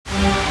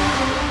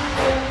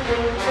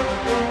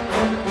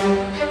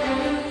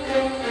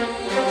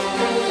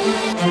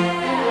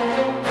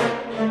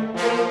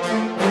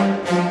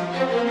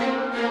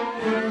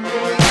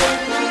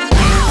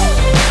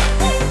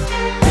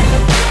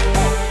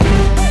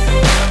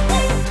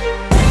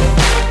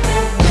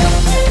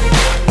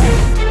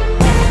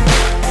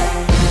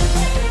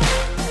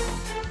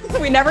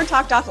never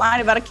talked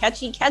offline about a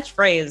catchy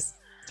catchphrase.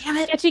 Damn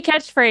it. Catchy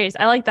catchphrase.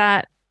 I like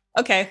that.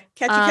 Okay.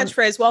 Catchy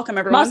catchphrase. Welcome,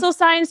 everyone. Muscle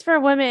science for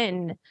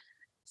women.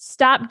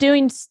 Stop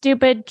doing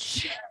stupid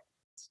shit.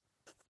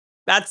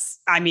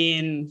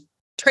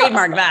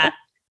 Trademark that.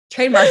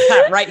 Trademark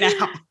that right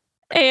now.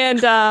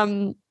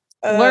 And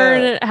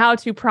learn how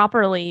to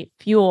properly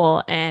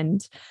fuel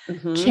and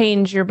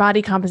change your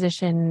body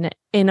composition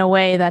in a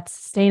way that's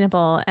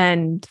sustainable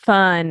and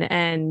fun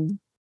and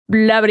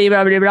blah, blah,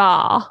 blah, blah,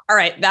 blah. All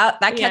right. That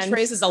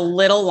catchphrase is a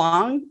little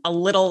long. I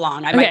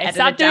might edit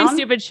stop it down. doing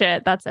stupid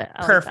shit. That's it.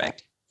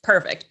 Perfect.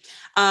 Perfect.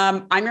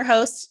 I'm your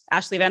host,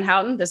 Ashley Van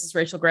Houten. This is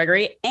Rachel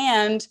Gregory.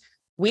 And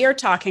we are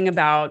talking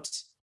about,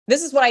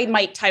 this is what I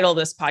might title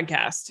this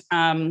podcast,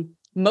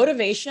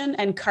 motivation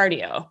and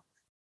cardio.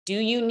 Do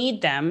you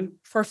need them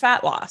for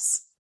fat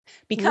loss?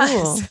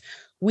 Because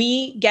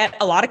we get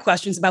a lot of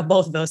questions about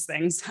both of those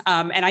things.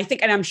 And I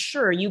think, and I'm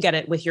sure you get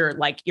it with your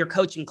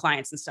coaching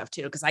clients and stuff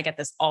too, because I get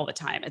this all the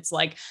time. It's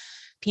like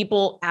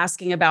people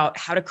asking about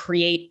how to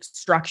create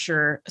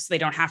structure so they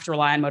don't have to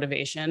rely on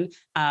motivation.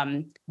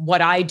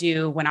 What I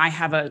do when I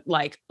have a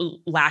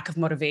lack of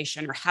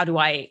motivation, or how do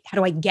I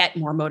get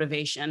more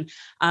motivation?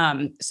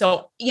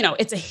 So,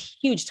 it's a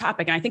huge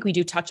topic, and I think we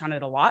do touch on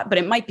it a lot, but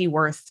it might be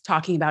worth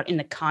talking about in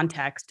the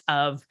context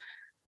of,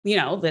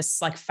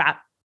 this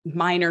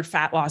minor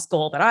fat loss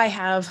goal that I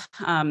have,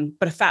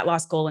 but a fat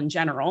loss goal in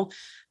general,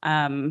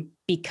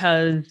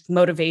 because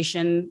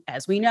motivation,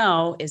 as we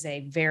know, is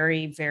a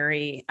very,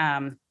 very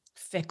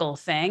fickle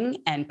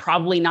thing, and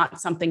probably not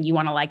something you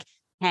want to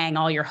hang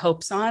all your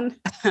hopes on,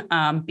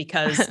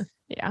 because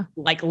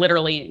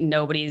literally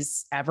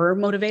nobody's ever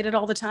motivated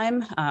all the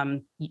time.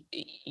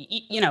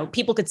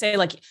 People could say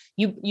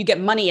you get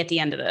money at the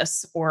end of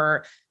this,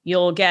 or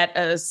you'll get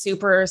a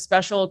super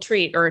special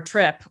treat or a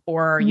trip,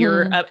 or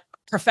you're a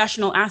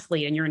professional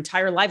athlete and your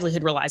entire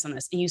livelihood relies on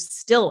this, and you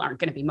still aren't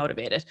going to be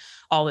motivated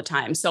all the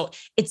time. So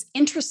it's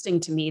interesting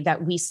to me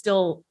that we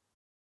still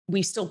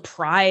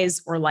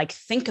prize or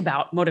think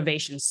about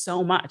motivation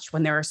so much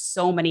when there are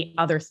so many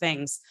other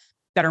things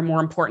that are more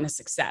important to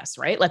success,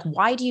 right?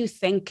 Why do you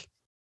think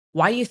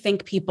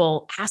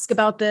people ask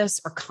about this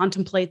or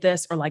contemplate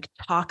this or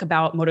talk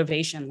about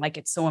motivation like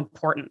it's so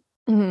important?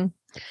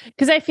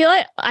 Because I feel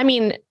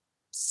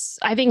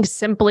I think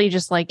simply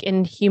just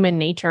in human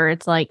nature,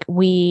 it's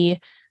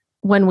when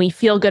we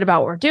feel good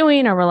about what we're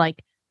doing, or we're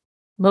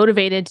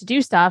motivated to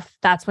do stuff,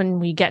 that's when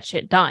we get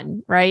shit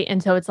done. Right.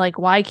 And so it's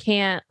why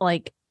can't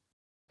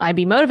I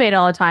be motivated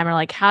all the time?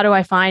 Or how do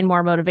I find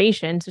more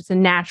motivation? So it's a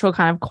natural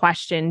kind of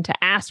question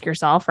to ask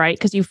yourself, right?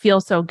 Because you feel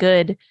so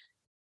good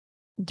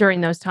during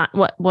those times.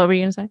 What were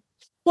you going to say?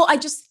 Well, I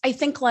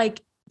think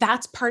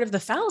that's part of the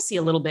fallacy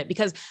a little bit,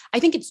 because I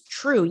think it's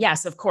true.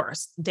 Yes, of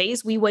course.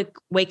 Days we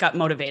wake up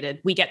motivated,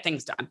 we get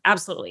things done.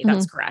 Absolutely.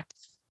 That's correct.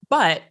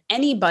 But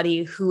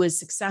anybody who is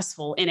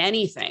successful in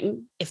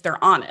anything, if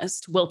they're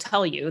honest, will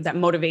tell you that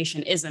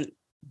motivation isn't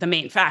the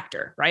main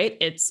factor, right?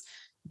 It's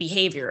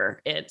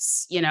behavior.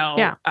 It's,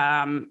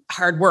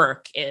 hard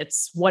work.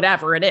 It's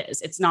whatever it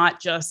is. It's not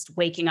just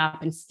waking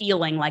up and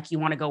feeling like you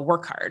want to go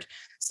work hard.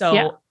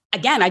 So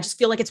again, I just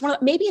feel it's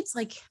maybe it's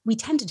we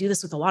tend to do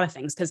this with a lot of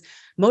things, because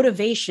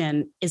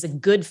motivation is a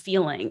good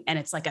feeling, and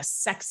it's a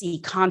sexy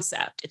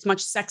concept. It's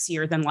much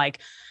sexier than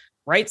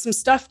write some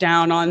stuff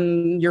down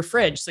on your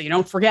fridge so you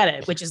don't forget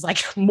it, which is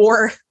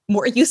more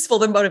useful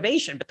than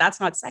motivation, but that's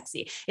not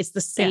sexy. It's the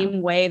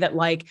same way that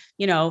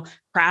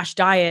crash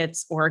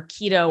diets or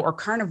keto or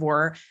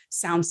carnivore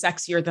sound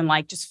sexier than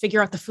just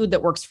figure out the food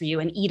that works for you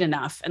and eat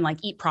enough and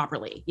eat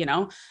properly,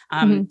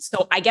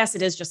 So I guess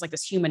it is just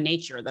this human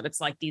nature that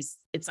it's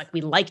we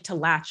like to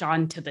latch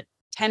on to the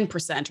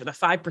 10% or the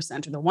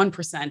 5% or the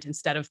 1%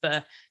 instead of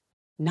the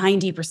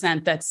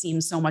 90% that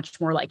seems so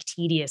much more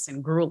tedious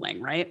and grueling,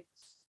 right?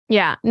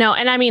 Yeah, no.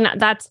 And I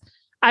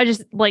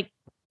just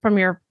from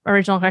your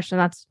original question,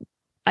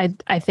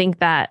 I think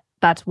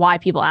that's why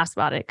people ask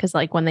about it. Cause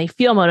when they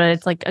feel motivated,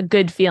 it's a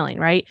good feeling.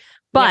 Right.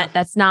 But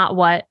that's not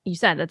what you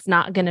said. That's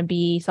not going to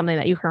be something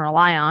that you can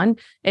rely on.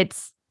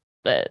 It's,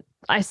 I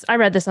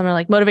read this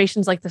somewhere,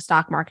 motivation's the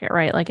stock market,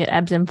 right? It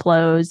ebbs and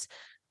flows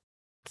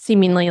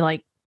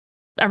seemingly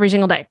every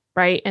single day.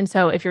 Right. And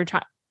so if you're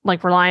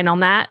relying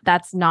on that,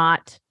 that's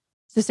not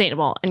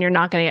sustainable, and you're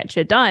not going to get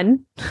shit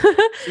done,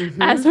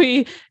 as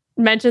we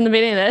mentioned in the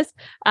beginning of this.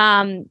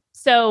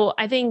 So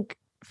I think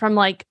from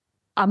from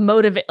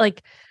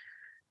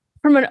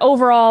an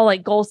overall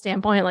goal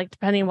standpoint,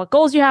 depending on what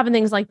goals you have and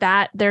things like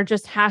that, there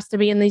just has to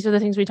be, and these are the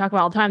things we talk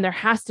about all the time, there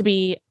has to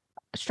be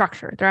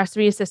structure, there has to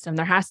be a system,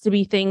 there has to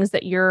be things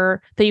that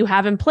you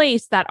have in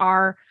place that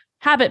are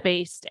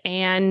habit-based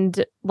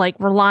and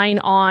relying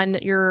on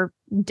your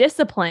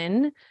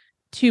discipline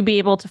to be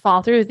able to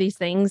follow through with these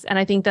things. And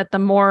I think that the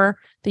more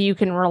that you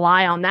can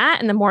rely on that,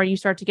 and the more you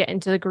start to get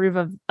into the groove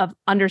of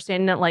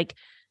understanding that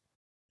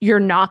you're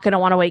not going to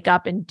want to wake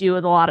up and do a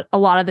lot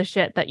of the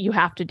shit that you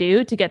have to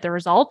do to get the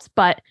results,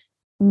 but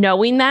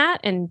knowing that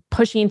and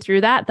pushing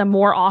through that, the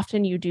more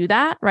often you do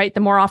that, right? The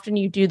more often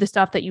you do the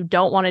stuff that you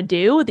don't want to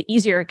do, the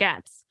easier it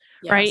gets,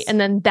 right? Yes. And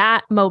then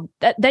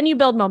then you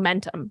build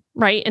momentum,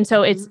 right? And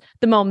so it's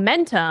the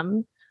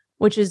momentum,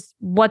 which is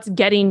what's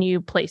getting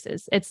you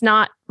places. It's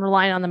not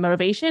relying on the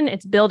motivation,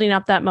 it's building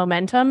up that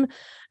momentum.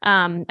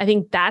 I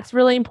think that's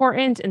really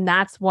important. And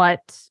that's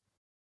what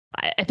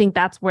I think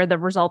that's where the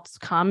results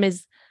come,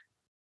 is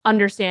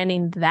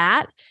understanding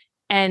that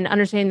and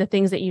understanding the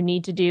things that you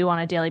need to do on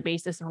a daily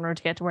basis in order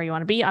to get to where you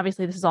want to be.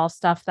 Obviously, this is all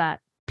stuff that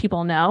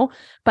people know,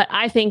 but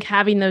I think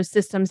having those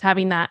systems,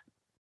 having that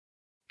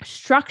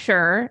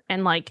structure,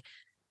 and like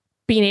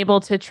being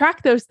able to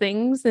track those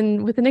things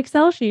and with an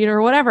Excel sheet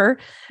or whatever,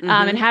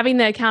 and having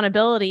the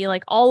accountability,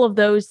 like all of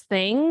those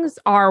things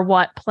are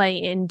what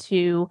play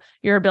into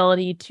your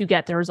ability to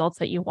get the results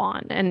that you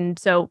want. And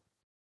so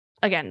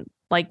again,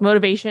 like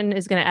motivation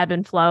is going to ebb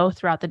and flow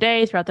throughout the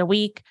day, throughout the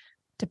week,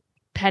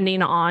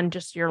 depending on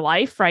just your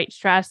life, right?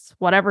 Stress,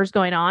 whatever's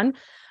going on.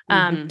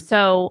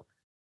 So,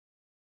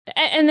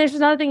 and there's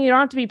another thing, you don't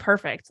have to be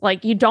perfect.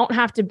 Like you don't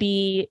have to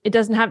be,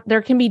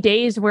 there can be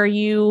days where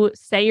you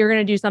say you're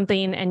going to do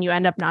something and you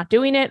end up not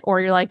doing it, or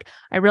you're like,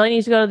 I really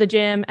need to go to the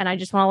gym and I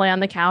just want to lay on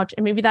the couch.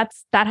 And maybe that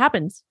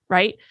happens,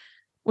 right?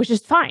 Which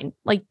is fine.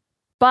 Like,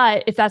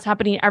 but if that's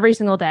happening every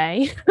single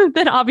day,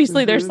 then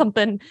obviously there's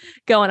something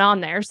going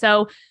on there.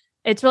 So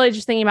it's really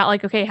just thinking about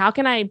like, okay, how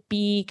can I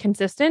be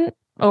consistent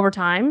over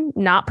time?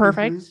 Not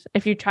perfect.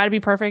 If you try to be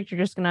perfect, you're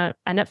just going to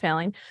end up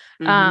failing.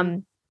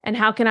 And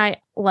how can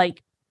I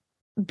like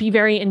be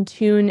very in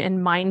tune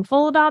and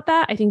mindful about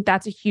that? I think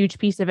that's a huge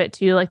piece of it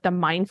too, like the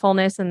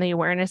mindfulness and the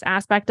awareness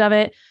aspect of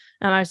it.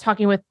 I was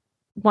talking with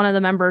one of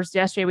the members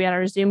yesterday. We had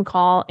our Zoom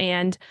call,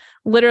 and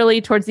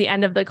literally towards the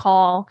end of the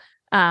call,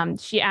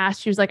 she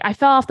was like, I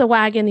fell off the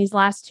wagon these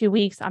last 2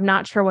 weeks. I'm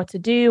not sure what to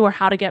do or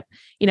how to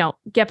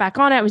get back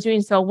on it. I was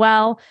doing so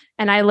well.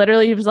 And I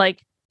literally was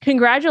like,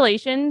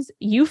 congratulations,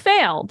 you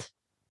failed.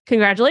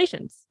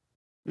 Congratulations.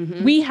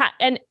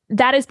 And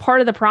that is part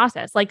of the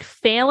process. Like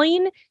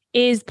failing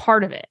is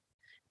part of it.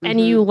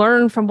 And you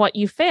learn from what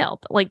you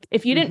failed. Like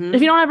if you don't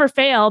ever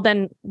fail,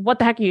 then what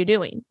the heck are you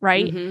doing?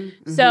 Right.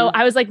 So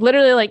I was like,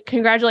 literally like,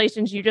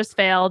 congratulations, you just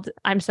failed.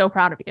 I'm so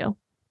proud of you.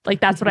 Like,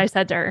 that's what I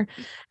said to her.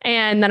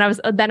 And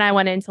then I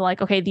went into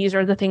like, okay, these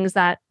are the things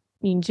that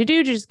you need to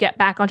do to just get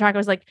back on track. I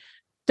was like,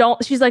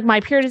 she's like, my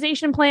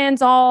periodization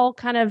plan's all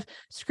kind of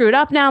screwed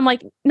up now. I'm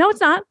like, no,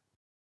 it's not.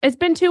 It's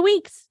been 2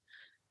 weeks.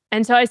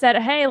 And so I said,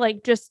 hey,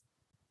 like, just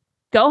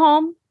go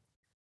home.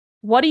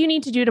 What do you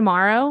need to do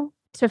tomorrow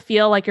to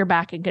feel like you're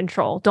back in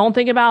control? Don't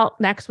think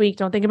about next week.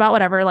 Don't think about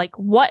whatever. Like,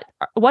 what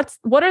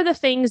are the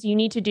things you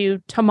need to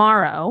do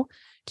tomorrow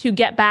to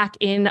get back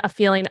in a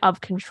feeling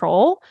of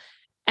control?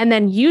 And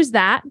then use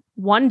that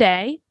one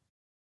day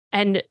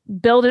and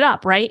build it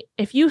up, right?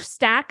 If you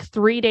stack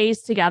 3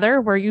 days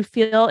together where you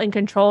feel in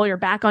control, you're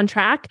back on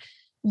track,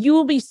 you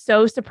will be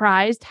so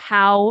surprised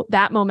how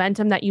that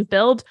momentum that you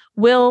build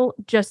will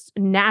just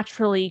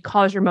naturally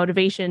cause your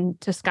motivation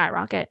to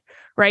skyrocket,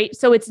 right?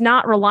 So it's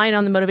not relying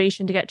on the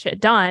motivation to get shit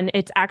done.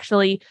 It's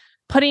actually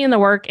putting in the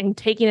work and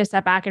taking a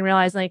step back and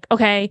realizing like,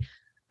 okay,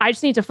 I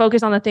just need to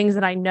focus on the things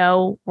that I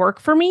know work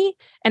for me.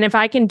 And if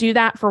I can do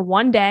that for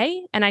one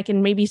day and I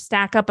can maybe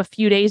stack up a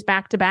few days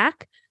back to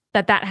back,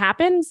 that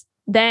happens,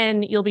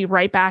 then you'll be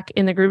right back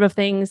in the groove of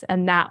things.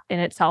 And that in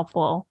itself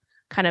will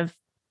kind of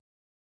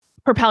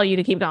propel you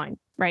to keep going.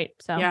 Right.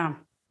 So yeah.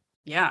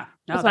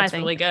 No, that's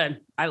really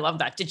good. I love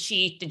that. Did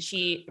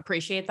she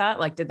appreciate that?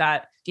 Like, do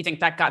you think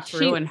that got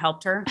through and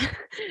helped her?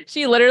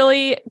 She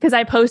literally, because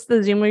I post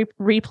the Zoom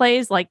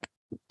replays like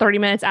 30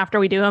 minutes after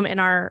we do them in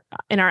our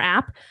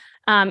app.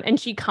 And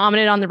she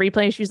commented on the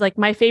replay. She was like,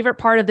 my favorite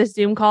part of this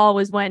Zoom call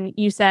was when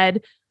you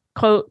said,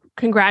 quote,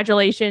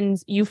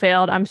 congratulations, you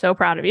failed. I'm so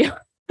proud of you.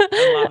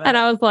 I love it. And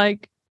I was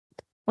like,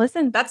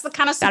 listen, that's the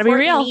kind of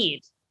support you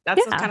need.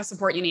 That's the kind of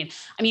support you need.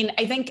 I mean,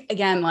 I think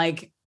again,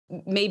 like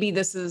maybe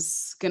this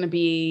is going to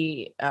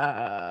be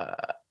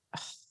a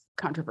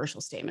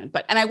controversial statement,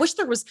 and I wish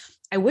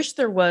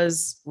there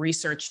was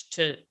research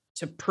to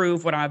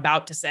prove what I'm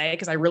about to say,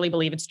 because I really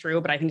believe it's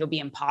true, but I think it'll be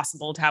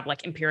impossible to have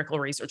like empirical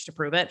research to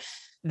prove it,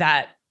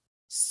 that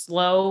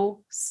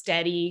slow,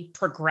 steady,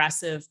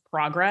 progressive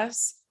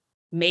progress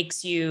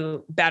makes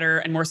you better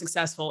and more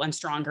successful and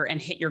stronger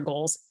and hit your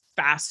goals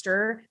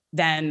faster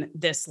than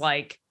this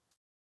like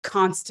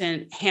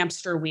constant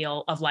hamster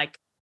wheel of like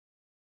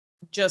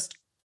just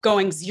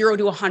going 0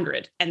 to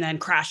 100 and then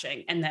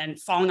crashing and then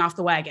falling off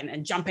the wagon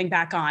and jumping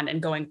back on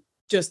and going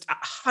just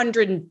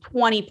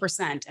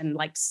 120% and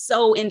like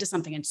so into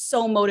something and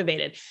so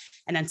motivated.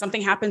 And then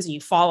something happens and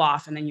you fall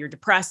off and then you're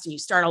depressed and you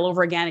start all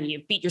over again and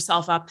you beat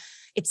yourself up.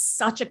 It's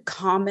such a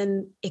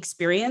common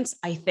experience,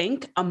 I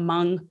think,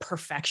 among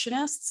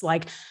perfectionists.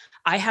 Like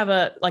I have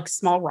a like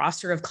small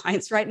roster of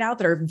clients right now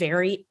that are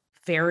very,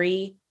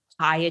 very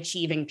high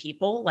achieving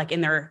people, like in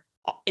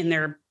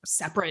their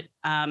separate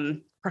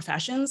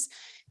professions.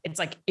 It's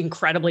like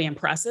incredibly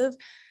impressive.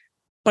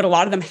 But a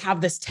lot of them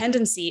have this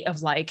tendency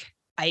of like,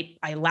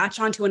 I latch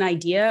onto an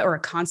idea or a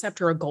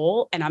concept or a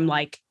goal, and I'm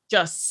like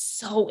just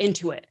so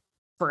into it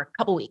for a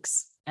couple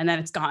weeks, and then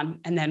it's gone,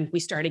 and then we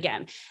start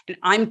again. And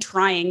I'm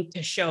trying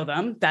to show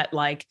them that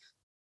like,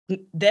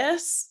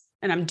 this,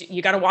 and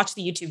you got to watch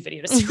the YouTube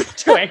video to see what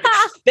I'm doing.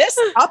 This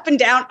up and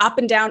down, up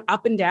and down,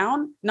 up and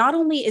down. Not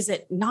only is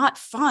it not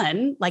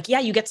fun, like,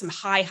 yeah, you get some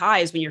high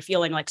highs when you're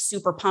feeling like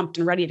super pumped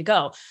and ready to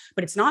go,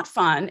 but it's not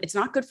fun. It's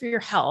not good for your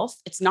health.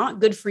 It's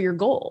not good for your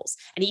goals.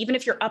 And even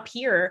if you're up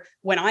here,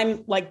 when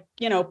I'm like,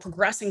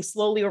 progressing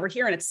slowly over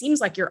here, and it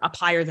seems like you're up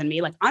higher than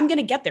me, like I'm going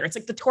to get there. It's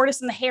like the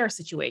tortoise and the hare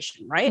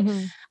situation, right?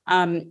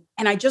 Mm-hmm.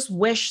 And I just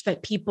wish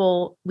that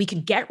we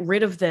could get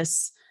rid of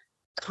this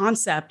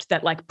concept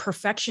that like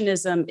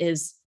perfectionism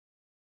is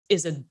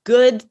a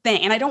good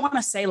thing. And I don't want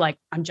to say like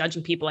I'm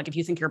judging people, like if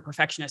you think you're a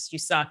perfectionist, you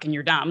suck and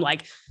you're dumb.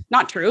 Like,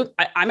 not true.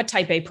 I'm a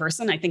type A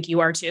person. I think you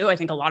are too. I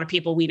think a lot of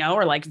people we know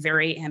are like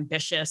very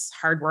ambitious,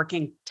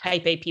 hardworking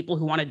type A people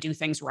who want to do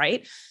things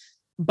right.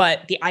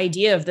 But the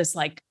idea of this,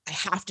 like, I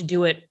have to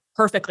do it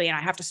perfectly and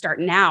I have to start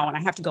now and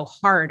I have to go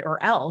hard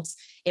or else,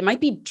 it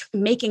might be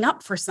making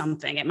up for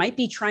something. It might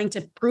be trying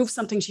to prove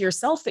something to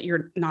yourself that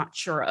you're not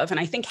sure of. And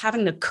I think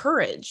having the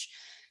courage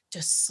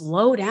to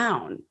slow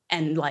down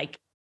and like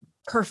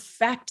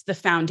perfect the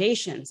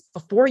foundations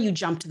before you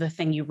jump to the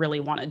thing you really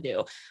want to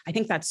do, I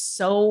think that's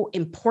so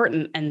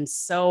important and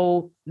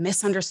so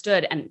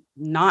misunderstood and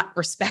not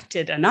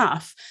respected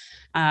enough.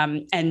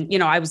 And,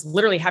 I was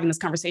literally having this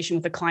conversation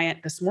with a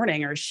client this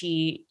morning, or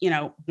she,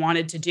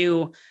 wanted to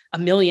do a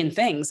million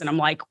things. And I'm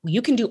like, well,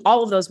 you can do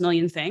all of those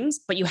million things,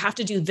 but you have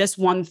to do this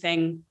one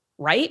thing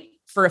right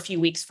for a few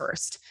weeks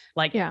first.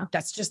 Like,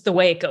 That's just the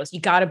way it goes. You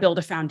got to build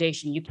a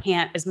foundation. You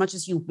can't, as much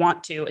as you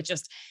want to,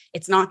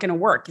 it's not going to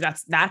work.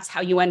 That's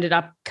how you ended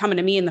up coming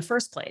to me in the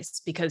first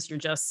place, because you're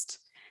just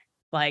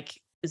like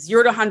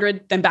 0 to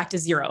 100, then back to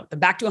 0, then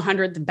back to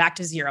 100, then back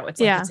to 0. It's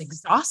like, it's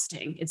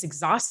exhausting. It's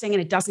exhausting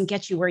and it doesn't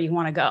get you where you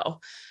want to go.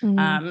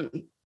 Mm-hmm.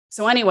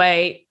 So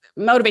anyway,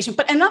 motivation.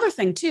 But another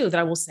thing too, that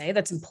I will say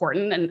that's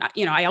important. And,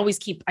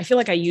 I feel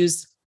like I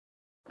use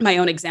my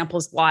own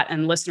examples a lot,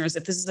 and listeners,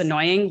 if this is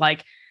annoying,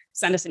 like,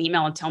 send us an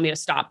email and tell me to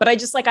stop. But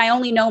I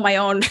only know my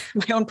own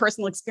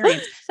personal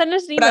experience. Send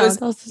us an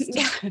email.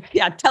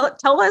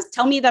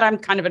 Tell me that I'm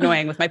kind of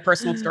annoying with my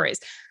personal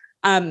stories.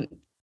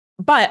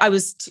 But I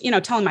was,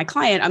 telling my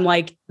client, I'm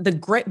like,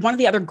 one of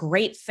the other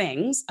great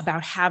things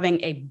about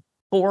having a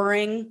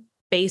boring,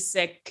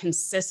 basic,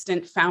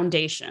 consistent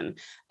foundation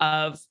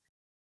of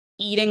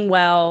eating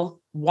well,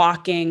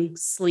 walking,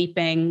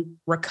 sleeping,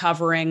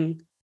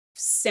 recovering,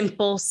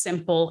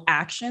 simple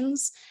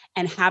actions,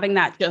 and having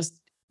that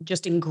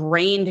just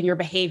ingrained in your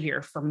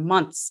behavior for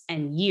months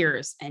and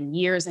years and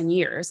years and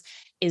years,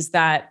 is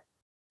that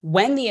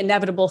when the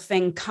inevitable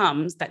thing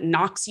comes that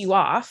knocks you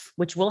off,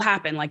 which will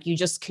happen, like you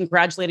just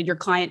congratulated your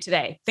client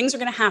today, things are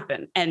going to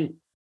happen, and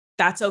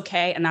that's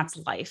okay. And that's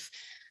life.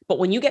 But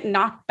when you get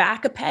knocked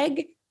back a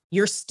peg,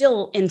 you're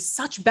still in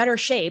such better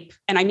shape.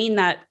 And I mean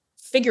that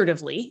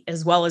figuratively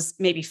as well as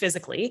maybe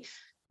physically,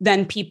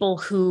 than people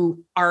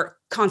who are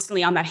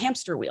constantly on that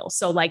hamster wheel.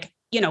 So like,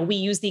 we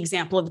use the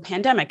example of the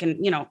pandemic,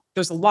 and,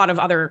 there's a lot of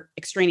other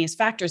extraneous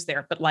factors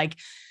there, but like,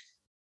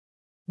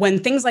 when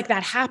things like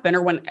that happen,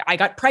 or when I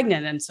got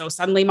pregnant and so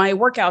suddenly my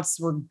workouts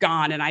were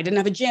gone and I didn't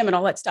have a gym and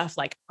all that stuff,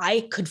 like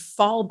I could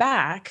fall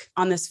back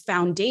on this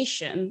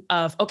foundation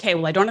of, okay,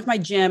 well, I don't have my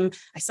gym.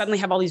 I suddenly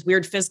have all these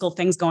weird physical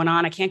things going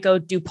on. I can't go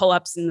do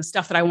pull-ups and the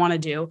stuff that I want to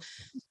do.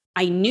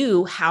 I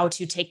knew how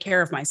to take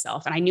care of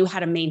myself, and I knew how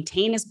to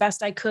maintain as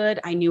best I could.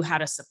 I knew how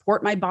to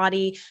support my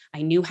body.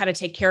 I knew how to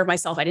take care of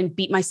myself. I didn't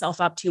beat myself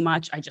up too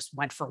much. I just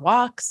went for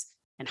walks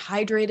and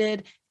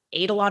hydrated,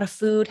 ate a lot of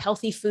food,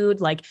 healthy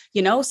food, like,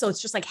 so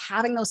it's just like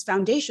having those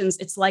foundations.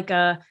 It's like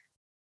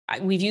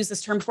we've used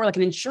this term before, like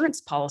an insurance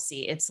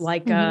policy. It's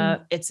like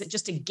it's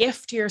just a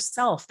gift to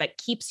yourself that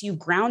keeps you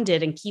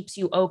grounded and keeps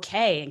you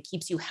okay and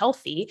keeps you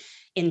healthy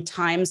in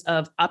times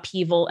of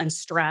upheaval and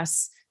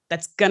stress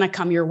that's going to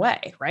come your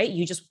way, right?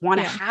 You just want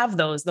to have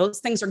those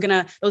things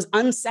those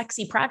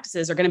unsexy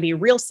practices are going to be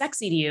real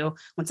sexy to you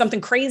when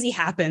something crazy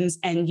happens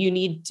and you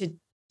need to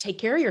take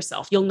care of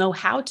yourself. You'll know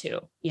how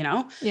to,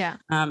 Yeah.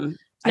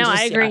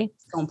 I agree.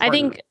 So I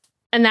think,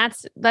 and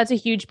that's a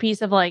huge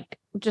piece of like,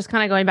 just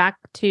kind of going back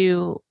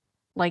to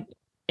like,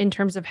 in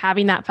terms of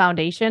having that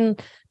foundation,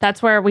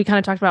 that's where we kind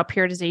of talked about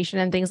periodization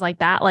and things like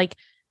that. Like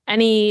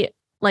any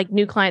like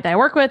new client that I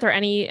work with, or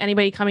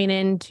anybody coming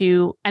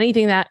into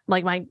anything that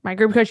like my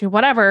group coaching,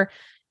 whatever,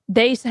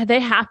 they said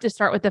they have to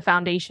start with the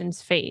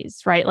foundations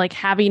phase, right? Like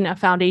having a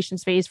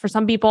foundations phase for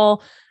some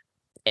people,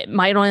 it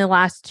might only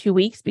last 2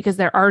 weeks because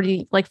they're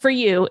already like, for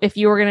you, if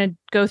you were going to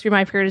go through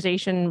my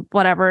periodization,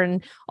 whatever,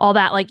 and all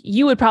that, like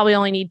you would probably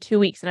only need 2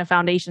 weeks in a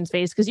foundations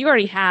phase because you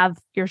already have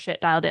your shit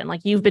dialed in.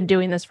 Like you've been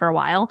doing this for a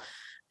while.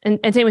 And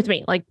same with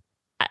me, like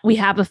we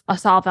have a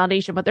solid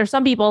foundation, but there's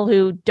some people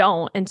who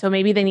don't. And so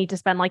maybe they need to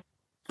spend like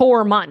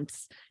 4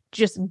 months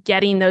just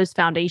getting those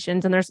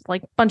foundations. And there's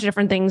like a bunch of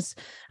different things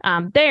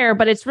there,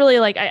 but it's really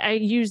like, I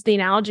use the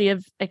analogy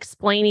of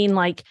explaining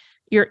like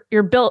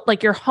you're built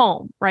like your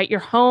home, right?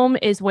 Your home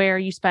is where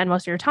you spend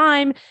most of your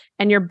time,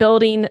 and you're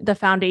building the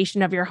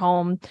foundation of your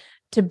home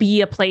to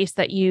be a place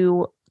that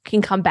you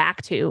can come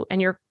back to.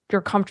 And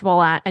you're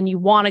comfortable at and you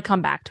want to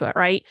come back to it,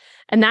 right?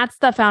 And that's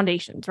the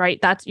foundations, right?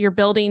 That's you're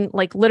building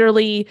like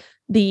literally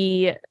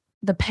the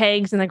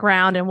pegs in the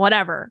ground and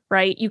whatever,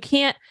 right? You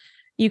can't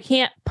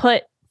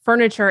put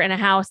furniture in a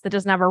house that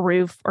doesn't have a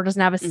roof or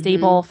doesn't have a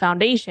stable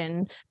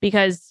foundation,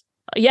 because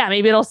yeah,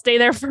 maybe it'll stay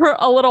there for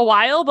a little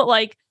while, but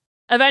like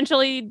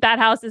eventually that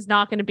house is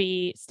not going to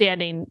be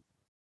standing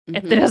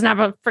if it doesn't have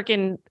a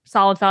freaking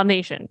solid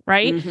foundation,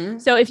 right?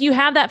 So if you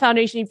have that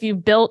foundation, if you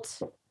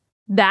built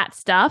that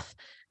stuff,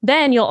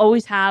 then you'll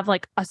always have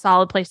like a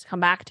solid place to come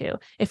back to.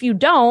 If you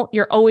don't,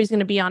 you're always going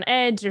to be on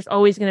edge. There's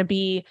always going to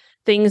be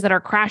things that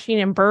are crashing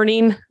and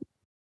burning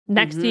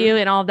next to you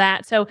and all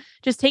that. So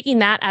just taking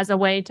that as a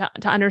way to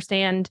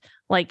understand,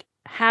 like,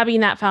 having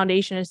that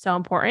foundation is so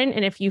important.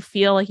 And if you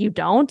feel like you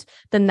don't,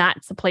 then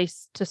that's the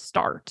place to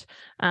start.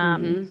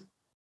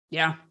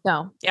 Yeah.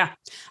 So yeah.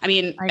 I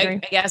mean, I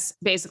guess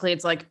basically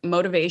it's like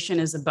motivation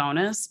is a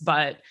bonus,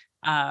 but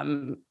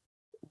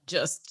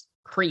just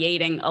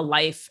creating a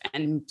life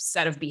and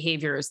set of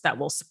behaviors that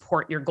will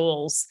support your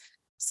goals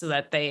so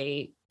that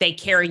they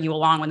carry you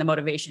along when the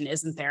motivation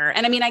isn't there.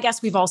 And I mean, I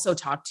guess we've also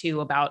talked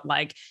too about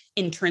like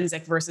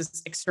intrinsic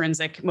versus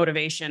extrinsic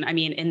motivation. I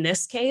mean, in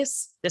this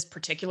case, this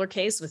particular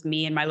case with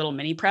me and my little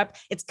mini prep,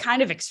 it's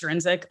kind of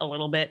extrinsic a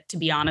little bit, to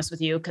be honest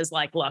with you. Cause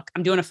like, look,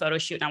 I'm doing a photo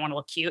shoot and I want to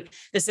look cute.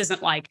 This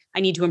isn't like I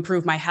need to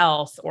improve my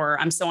health or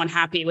I'm so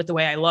unhappy with the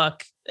way I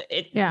look.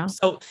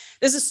 So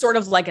this is sort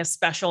of like a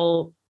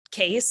special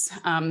case.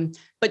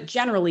 But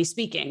generally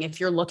speaking, if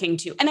you're looking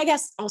to, and I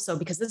guess also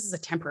because this is a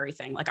temporary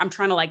thing, like I'm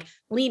trying to like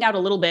lean out a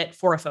little bit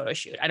for a photo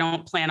shoot. I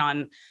don't plan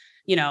on,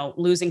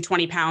 losing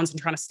 20 pounds and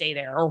trying to stay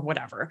there or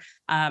whatever.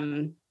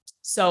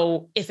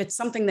 So if it's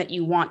something that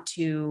you want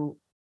to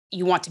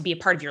be a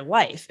part of your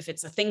life, if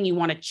it's a thing you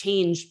want to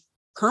change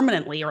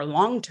permanently or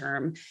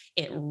long-term,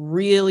 it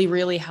really,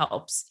 really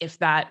helps if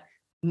that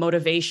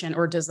motivation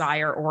or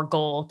desire or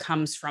goal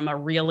comes from a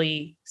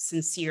really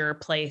sincere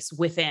place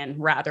within,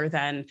 rather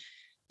than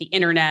the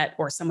internet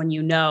or someone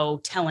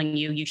telling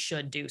you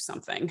should do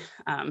something,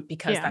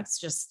 because that's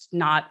just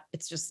not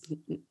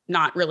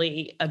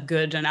really a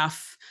good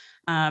enough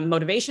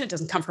motivation. It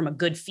doesn't come from a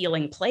good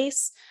feeling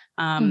place,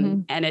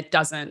 and it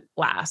doesn't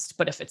last.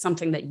 But if it's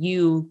something that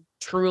you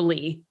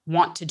truly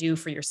want to do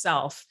for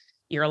yourself,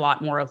 you're a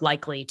lot more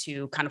likely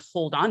to kind of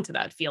hold on to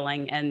that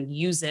feeling and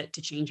use it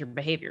to change your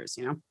behaviors,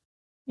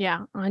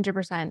 Yeah,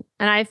 100%.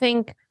 And I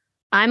think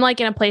I'm like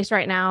in a place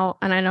right now,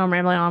 and I know I'm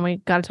rambling on, we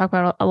got to talk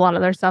about a lot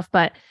of other stuff,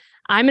 but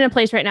I'm in a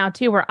place right now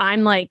too, where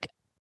I'm like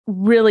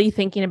really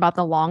thinking about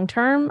the long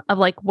term of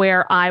like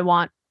where I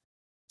want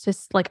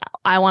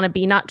to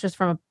be, not just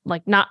from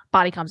like not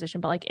body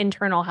composition, but like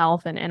internal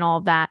health and all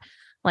of that,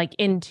 like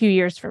in 2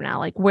 years from now,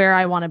 like where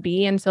I want to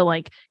be. And so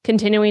like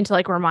continuing to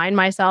like remind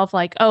myself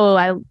like, oh,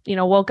 I,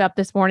 woke up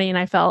this morning and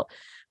I felt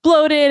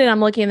bloated and I'm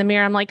looking in the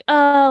mirror. I'm like,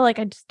 oh, like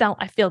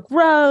I feel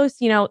gross,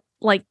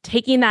 like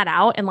taking that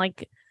out and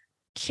like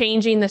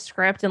changing the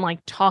script and like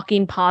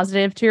talking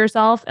positive to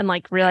yourself and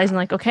like realizing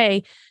like,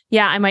 okay,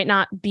 yeah, I might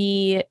not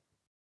be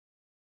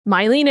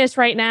my leanest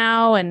right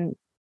now.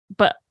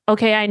 But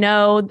okay, I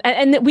know.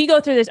 And we go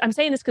through this. I'm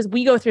saying this because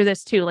we go through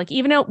this too. Like,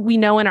 even though we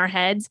know in our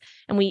heads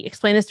and we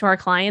explain this to our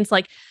clients,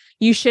 like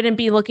you shouldn't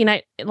be looking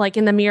at like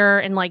in the mirror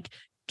and like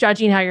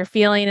judging how you're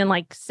feeling and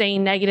like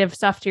saying negative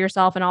stuff to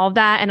yourself and all of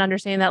that, and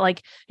understanding that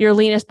like your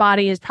leanest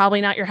body is probably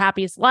not your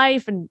happiest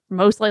life and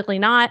most likely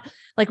not.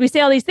 Like we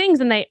say all these things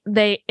and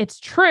it's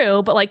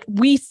true, but like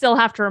we still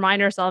have to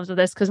remind ourselves of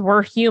this because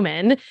we're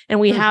human and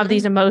we have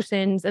these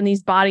emotions and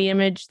these body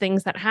image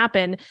things that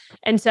happen.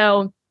 And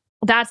so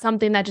that's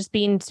something that just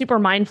being super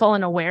mindful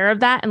and aware of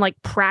that and like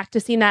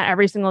practicing that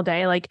every single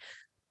day, like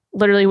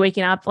literally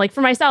waking up, like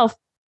for myself,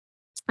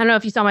 I don't know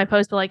if you saw my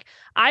post, but like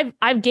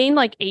I've gained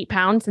like 8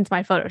 pounds since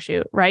my photo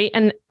shoot. Right.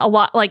 And a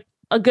lot, like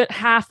a good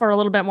half or a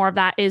little bit more of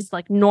that is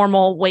like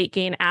normal weight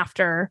gain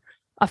after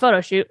a photo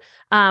shoot.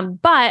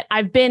 But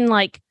I've been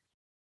like,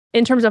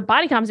 in terms of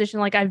body composition,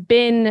 like I've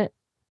been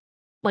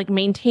like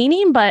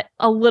maintaining, but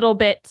a little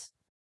bit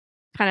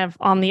kind of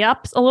on the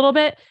ups a little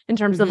bit in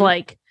terms of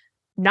like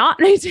not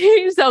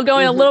maintaining. So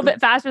going a little bit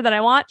faster than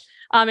I want.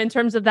 In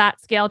terms of that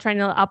scale, trying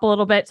to up a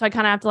little bit. So I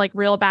kind of have to like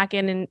reel back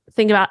in and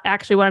think about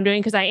actually what I'm doing,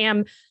 because I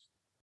am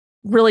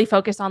really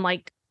focused on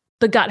like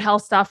the gut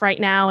health stuff right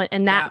now.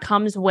 And that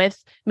comes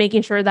with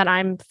making sure that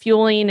I'm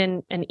fueling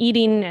and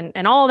eating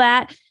and all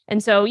that.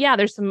 And so, yeah,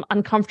 there's some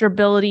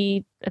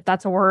uncomfortability, if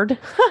that's a word,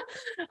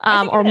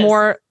 or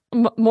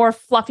more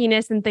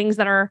fluffiness and things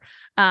that are,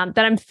 that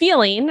I'm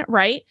feeling.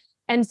 Right.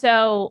 And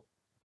so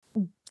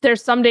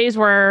there's some days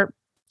where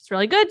it's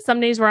really good. Some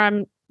days where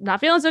I'm not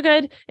feeling so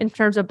good in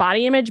terms of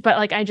body image, but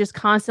like I just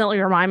constantly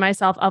remind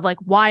myself of like,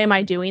 why am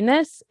I doing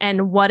this?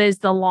 And what is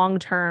the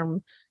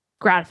long-term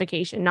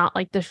gratification, not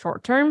like the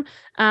short term.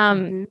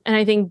 And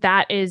I think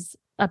that is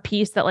a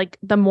piece that like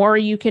the more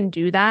you can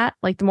do that,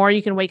 like the more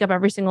you can wake up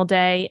every single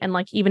day. And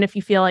like, even if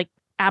you feel like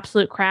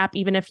absolute crap,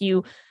 even if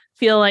you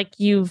feel like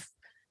you've,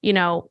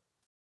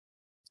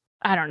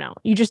 I don't know,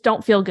 you just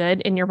don't feel good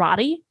in your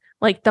body.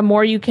 Like the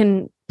more you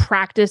can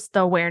practice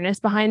the awareness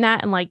behind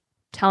that and like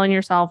telling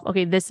yourself,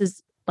 okay, this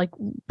is like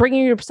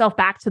bringing yourself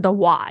back to the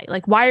why.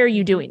 Like, why are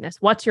you doing this?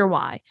 What's your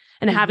why?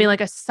 And having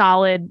like a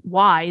solid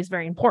why is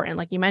very important.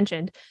 Like you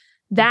mentioned,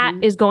 that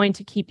is going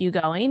to keep you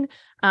going.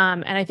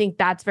 And I think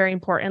that's very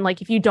important.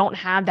 Like if you don't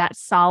have that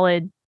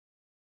solid,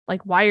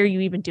 like, why are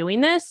you even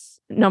doing this?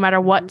 No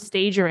matter what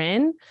stage you're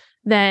in,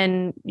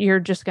 then you're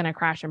just going to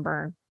crash and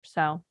burn.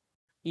 So.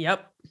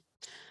 Yep.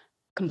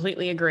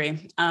 Completely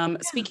agree.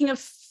 Speaking of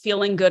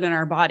feeling good in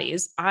our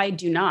bodies, I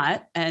do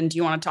not. And do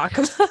you want to talk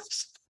about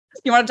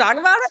You want to talk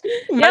about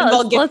it? Yeah,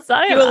 let's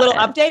give you a little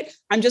update.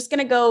 I'm just going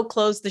to go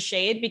close the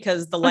shade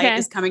because the light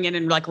is coming in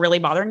and like really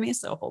bothering me.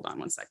 So hold on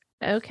one second.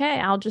 Okay.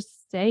 I'll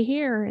just stay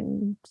here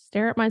and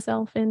stare at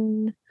myself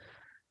in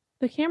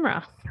the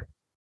camera.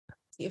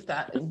 See if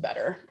that is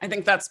better. I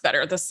think that's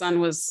better. The sun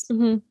was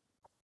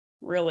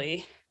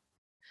really.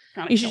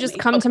 You should just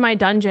come to my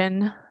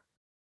dungeon.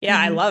 Yeah,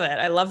 I love it.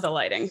 I love the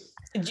lighting.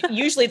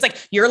 Usually it's like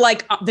you're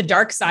like the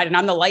dark side and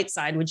I'm the light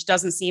side, which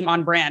doesn't seem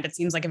on brand. It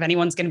seems like if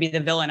anyone's going to be the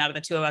villain out of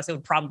the two of us, it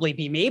would probably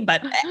be me.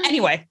 But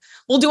anyway,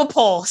 we'll do a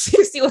poll,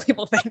 see what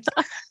people think.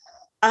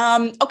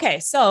 Okay,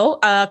 so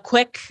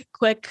quick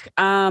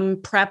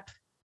prep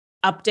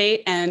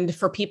update. And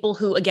for people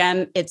who,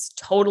 again, it's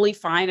totally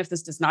fine if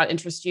this does not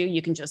interest you,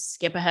 you can just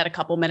skip ahead a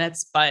couple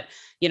minutes. But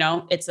you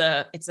know, it's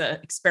a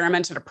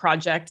experiment and a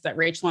project that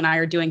Rachel and I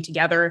are doing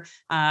together.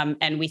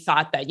 And we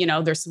thought that, you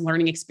know, there's some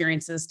learning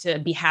experiences to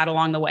be had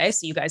along the way,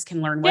 so you guys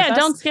can learn with us. Yeah,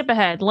 don't skip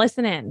ahead.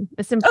 Listen in.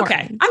 It's important.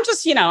 Okay,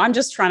 I'm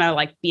just trying to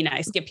like be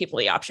nice, give people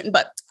the option.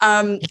 But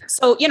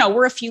so you know,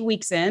 we're a few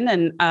weeks in,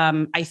 and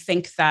I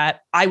think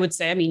that I would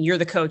say, I mean, you're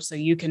the coach, so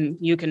you can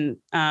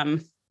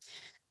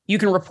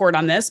report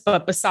on this,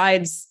 but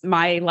besides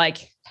my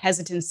like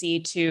hesitancy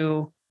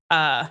to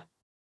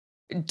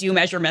do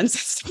measurements and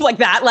stuff like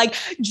that, like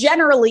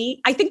generally,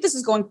 I think this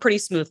is going pretty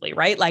smoothly,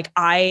 right? Like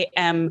I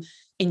am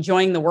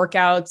enjoying the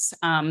workouts,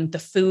 the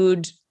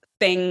food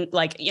thing,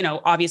 like, you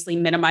know, obviously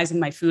minimizing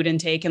my food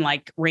intake and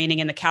like reining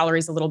in the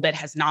calories a little bit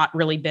has not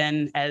really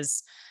been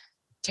as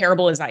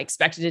terrible as I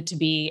expected it to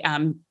be.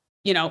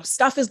 You know,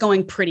 stuff is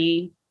going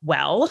pretty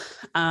well.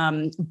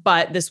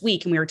 But this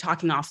week, and we were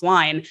talking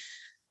offline,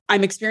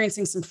 I'm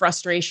experiencing some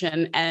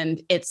frustration,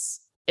 and it's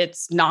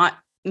not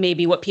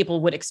maybe what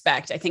people would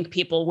expect. I think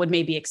people would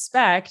maybe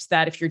expect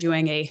that if you're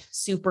doing a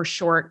super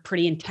short,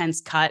 pretty intense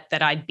cut,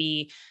 that I'd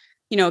be,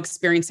 you know,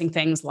 experiencing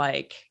things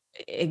like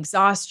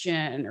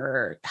exhaustion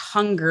or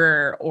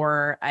hunger,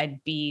 or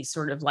I'd be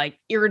sort of like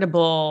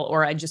irritable,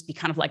 or I'd just be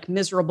kind of like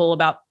miserable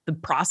about the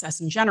process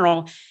in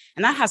general.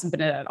 And that hasn't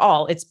been it at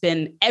all. It's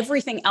been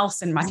everything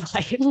else in my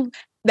life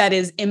that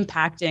is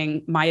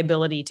impacting my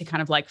ability to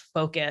kind of like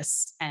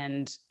focus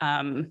and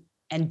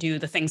do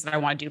the things that I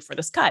want to do for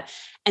this cut.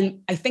 And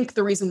I think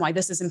the reason why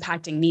this is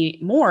impacting me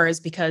more is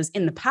because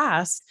in the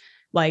past,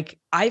 like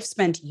I've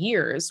spent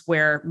years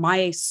where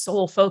my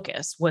sole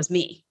focus was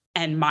me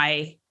and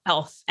my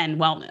health and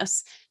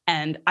wellness.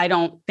 And I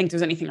don't think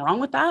there's anything wrong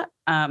with that.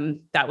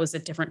 That was a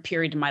different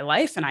period in my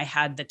life, and I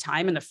had the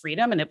time and the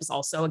freedom, and it was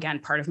also, again,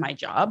 part of my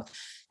job.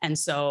 And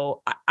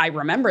so I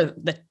remember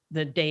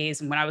the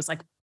days and when I was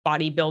like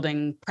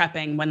bodybuilding,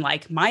 prepping, when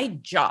like my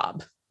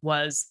job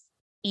was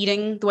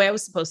eating the way I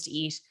was supposed to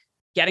eat,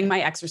 getting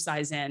my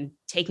exercise in,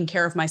 taking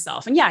care of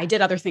myself. And yeah, I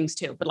did other things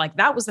too, but like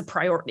that was the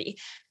priority.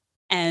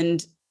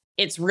 And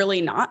it's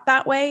really not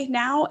that way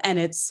now. And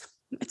it's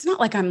not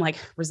like I'm like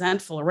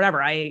resentful or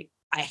whatever. I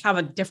have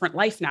a different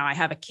life now. I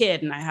have a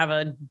kid and I have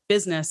a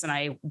business and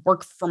I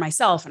work for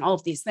myself and all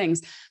of these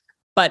things.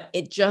 But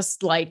it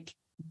just like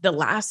the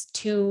last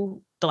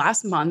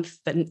month,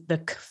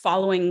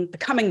 the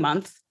coming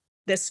month,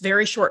 this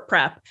very short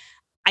prep,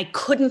 I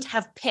couldn't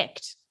have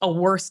picked a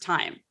worse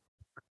time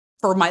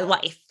for my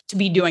life to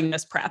be doing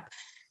this prep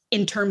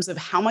in terms of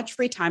how much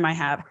free time I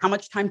have, how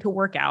much time to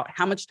work out,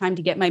 how much time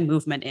to get my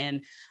movement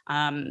in,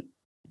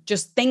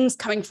 just things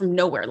coming from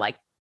nowhere, like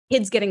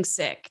kids getting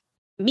sick,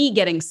 me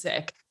getting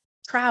sick,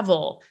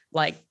 travel,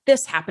 like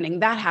this happening,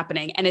 that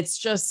happening. And it's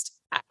just,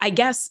 I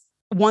guess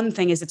one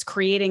thing is it's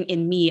creating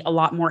in me a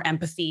lot more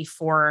empathy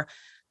for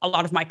a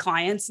lot of my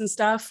clients and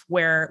stuff,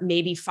 where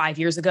maybe 5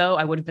 years ago,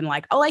 I would have been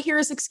like, all I hear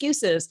is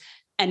excuses.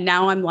 And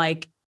now I'm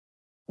like,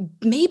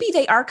 maybe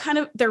they are kind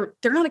of, they're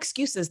not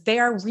excuses. They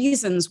are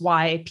reasons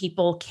why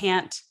people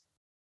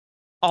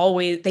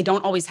they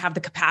don't always have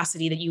the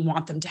capacity that you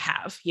want them to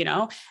have, you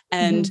know?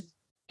 And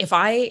if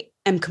I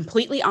am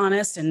completely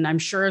honest, and I'm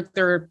sure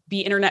there'd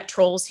be internet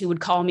trolls who would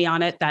call me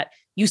on it, that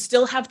you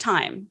still have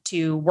time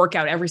to work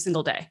out every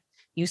single day.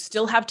 You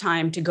still have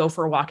time to go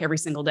for a walk every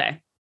single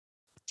day.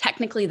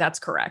 Technically, that's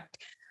correct.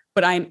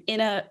 But I'm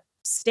in a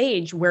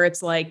stage where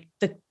it's like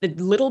the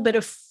little bit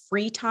of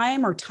free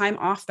time or time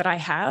off that I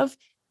have,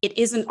 it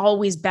isn't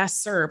always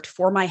best served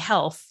for my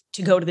health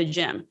to go to the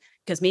gym,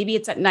 because maybe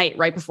it's at night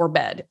right before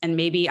bed. And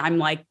maybe I'm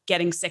like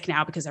getting sick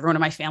now because everyone in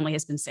my family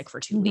has been sick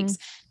for 2 weeks.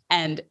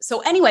 And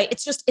so anyway,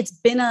 it's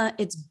been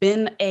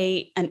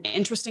an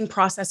interesting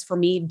process for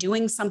me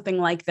doing something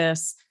like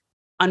this.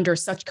 under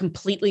such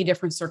completely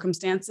different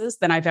circumstances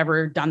than I've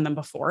ever done them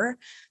before.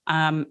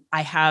 I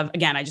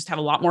just have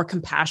a lot more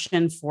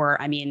compassion for,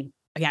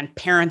 again,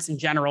 parents in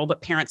general,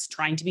 but parents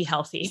trying to be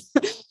healthy,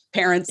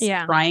 parents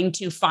trying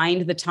to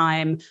find the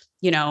time,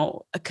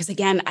 because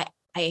again,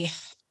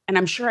 and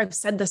I'm sure I've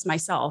said this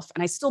myself,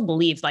 and I still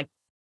believe like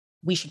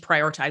we should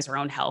prioritize our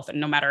own health.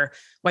 And no matter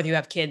whether you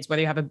have kids,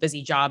 whether you have a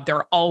busy job, there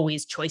are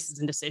always choices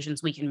and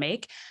decisions we can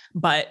make,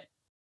 but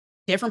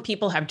different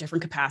people have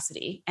different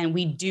capacity, and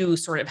we do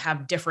sort of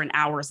have different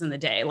hours in the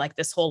day. Like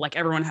this whole, like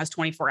everyone has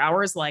 24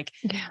 hours, like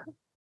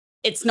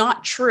it's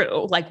not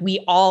true. Like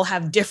we all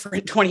have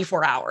different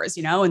 24 hours,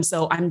 And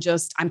so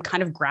I'm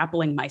kind of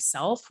grappling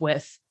myself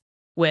with,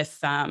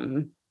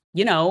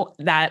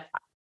 that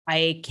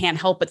I can't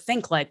help but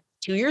think like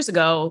 2 years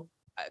ago,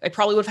 I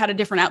probably would have had a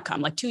different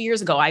outcome. Like 2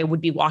 years ago, I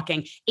would be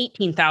walking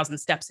 18,000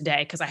 steps a day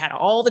because I had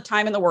all the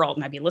time in the world,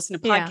 and I'd be listening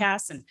to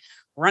podcasts and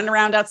running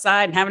around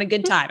outside and having a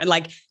good time. And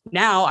like,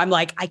 now I'm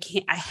like, I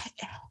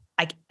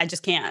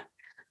just can't.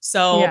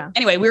 So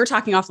anyway, we were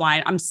talking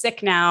offline. I'm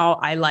sick now.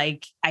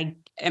 I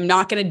am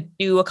not going to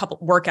do a couple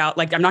workout.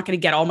 Like I'm not going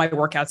to get all my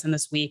workouts in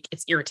this week.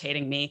 It's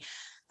irritating me.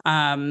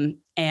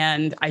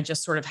 And I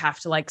just sort of have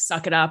to like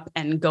suck it up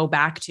and go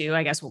back to,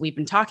 I guess, what we've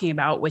been talking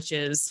about, which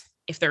is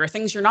if there are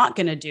things you're not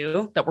going to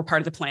do that were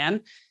part of the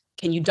plan,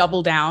 can you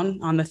double down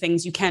on the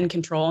things you can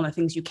control and the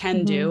things you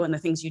can do and the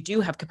things you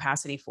do have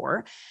capacity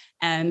for?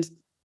 And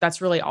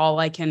that's really all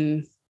I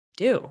can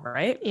do.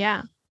 Right.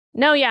 Yeah.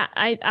 No, yeah,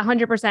 I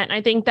 100%.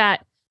 I think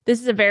that this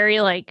is a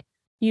very like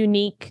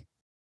unique,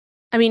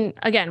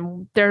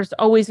 again, there's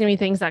always going to be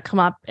things that come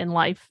up in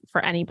life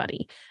for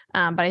anybody.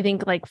 But I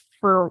think like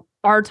for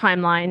our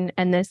timeline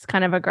and this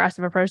kind of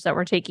aggressive approach that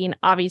we're taking,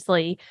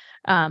 obviously,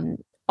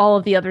 all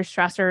of the other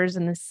stressors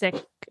and the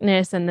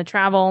sickness and the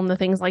travel and the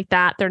things like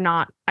that, they're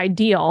not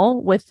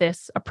ideal with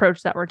this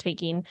approach that we're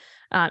taking.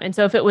 And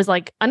so if it was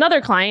like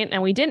another client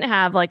and we didn't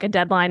have like a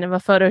deadline of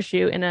a photo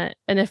shoot in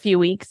a few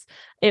weeks,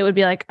 it would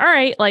be like, all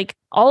right, like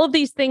all of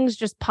these things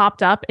just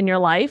popped up in your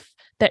life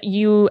that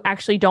you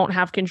actually don't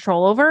have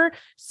control over.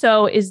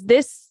 So is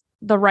this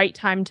the right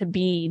time to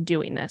be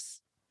doing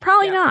this?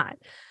 Probably not.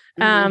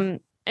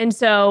 And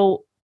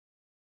so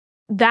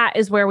that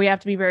is where we have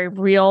to be very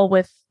real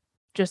with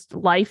just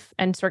life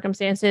and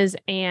circumstances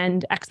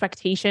and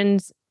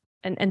expectations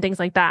and things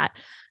like that.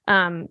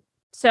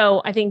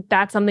 So I think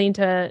that's something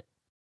to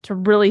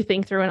really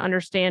think through and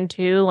understand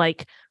too,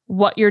 like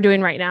what you're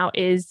doing right now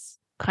is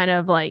kind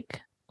of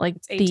like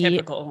it's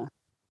atypical.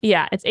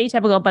 It's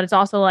atypical, but it's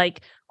also like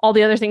all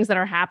the other things that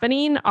are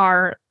happening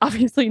are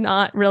obviously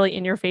not really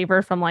in your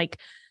favor from like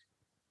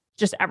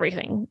just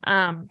everything.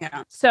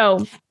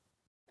 So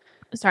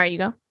sorry, you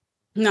go.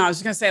 No, I was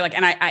just gonna say like,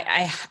 and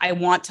I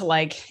want to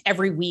like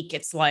every week.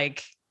 It's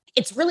like,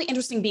 it's really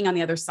interesting being on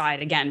the other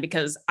side again,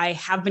 because I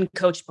have been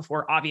coached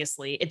before.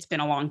 Obviously it's been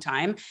a long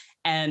time.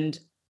 And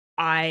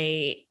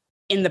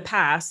in the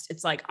past,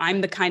 it's like,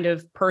 I'm the kind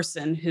of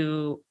person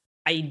who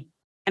I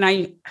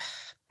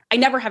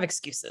never have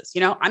excuses.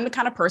 I'm the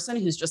kind of person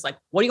who's just like,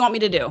 what do you want me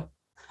to do?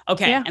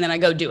 Okay. And then I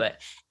go do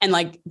it. And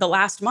like the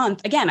last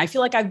month, again, I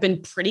feel like I've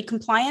been pretty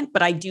compliant,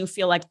 but I do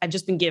feel like I've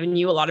just been giving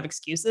you a lot of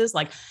excuses.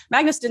 Like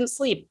Magnus didn't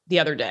sleep the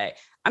other day.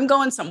 I'm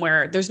going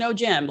somewhere. There's no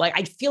gym. Like,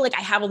 I feel like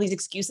I have all these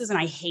excuses and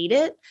I hate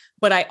it,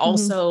 but I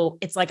also,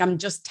 it's like, I'm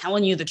just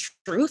telling you the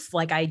truth.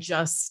 Like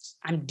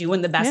I'm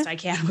doing the best I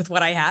can with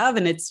what I have.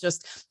 And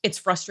it's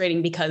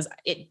frustrating because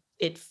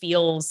it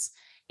feels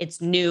it's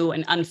new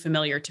and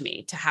unfamiliar to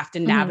me to have to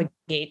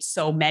navigate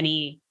so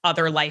many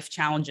other life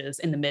challenges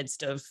in the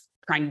midst of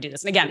trying to do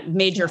this. And again,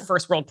 major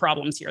first world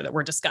problems here that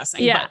we're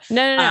discussing. Yeah. But,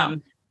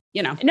 no.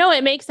 No,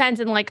 it makes sense.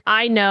 And like,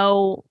 I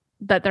know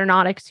that they're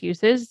not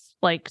excuses.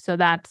 Like, so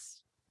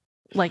that's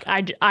like,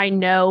 I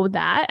know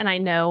that, and I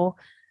know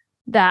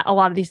that a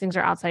lot of these things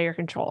are outside your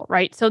control.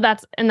 Right. So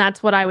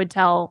that's what I would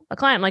tell a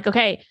client, like,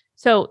 okay,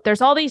 so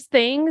there's all these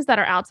things that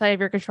are outside of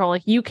your control.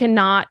 Like you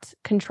cannot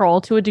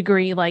control to a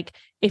degree, like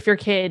if your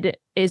kid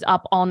is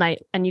up all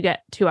night and you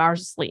get 2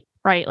 hours of sleep,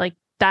 right? Like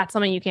that's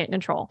something you can't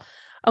control.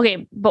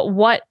 Okay. But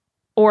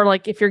or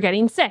like if you're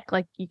getting sick,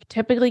 like you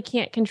typically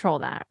can't control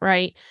that,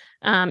 right?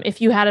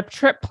 If you had a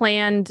trip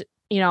planned,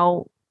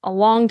 a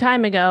long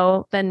time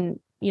ago, then,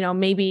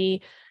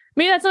 maybe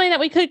that's something that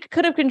we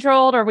could have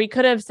controlled, or we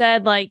could have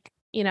said like,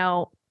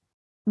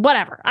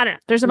 whatever. I don't know.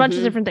 There's a bunch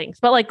of different things,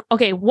 but like,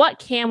 okay, what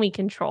can we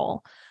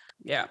control?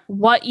 Yeah.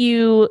 What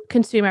you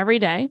consume every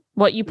day,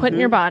 what you put in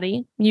your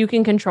body, you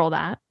can control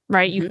that,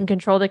 right? You can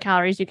control the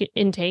calories you can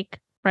intake,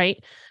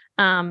 right?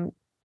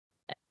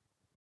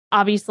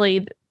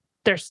 Obviously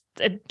there's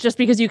just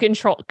because you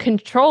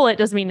control it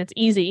doesn't mean it's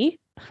easy,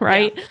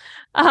 right?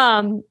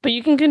 Yeah. But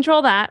you can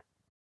control that.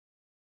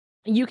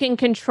 You can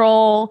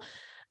control,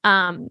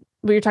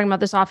 we were talking about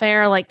this off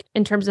air, like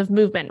in terms of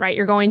movement, right?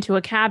 You're going to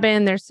a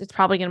cabin, it's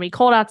probably going to be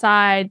cold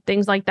outside,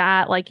 things like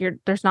that. Like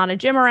there's not a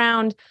gym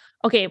around.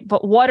 Okay.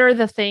 But what are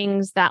the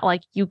things that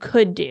like you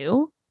could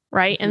do?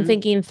 Right. And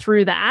thinking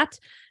through that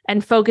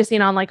and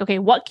focusing on like, okay,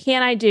 what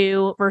can I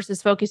do versus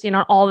focusing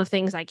on all the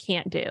things I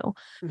can't do?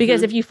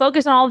 Because if you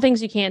focus on all the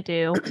things you can't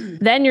do,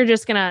 then you're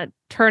just going to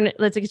turn it,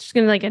 it's just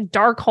going to like a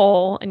dark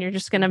hole, and you're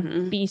just going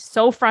to be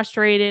so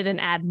frustrated and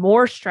add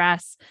more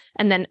stress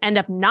and then end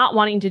up not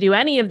wanting to do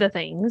any of the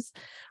things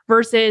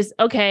versus,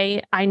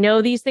 okay, I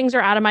know these things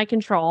are out of my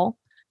control.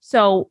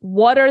 So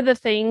what are the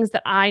things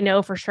that I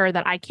know for sure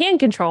that I can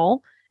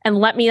control? And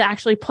let me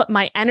actually put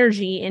my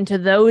energy into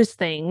those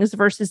things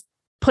versus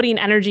putting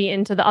energy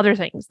into the other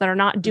things that are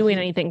not doing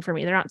anything for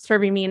me. They're not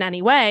serving me in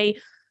any way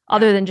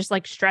other than just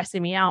like stressing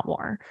me out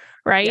more.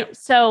 Right. Yep.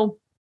 So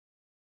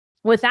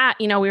with that,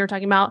 we were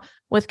talking about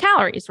with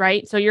calories,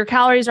 right? So your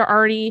calories are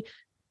already,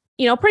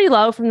 pretty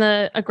low from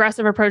the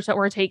aggressive approach that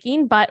we're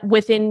taking, but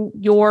within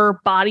your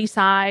body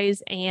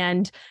size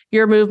and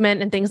your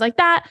movement and things like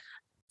that,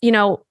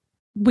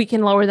 we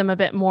can lower them a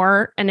bit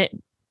more. And it,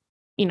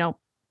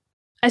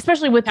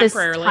 especially with this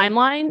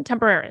timeline,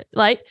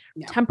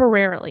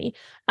 temporarily.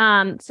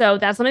 So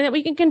that's something that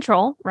we can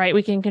control, right?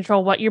 We can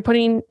control what you're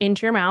putting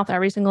into your mouth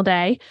every single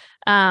day.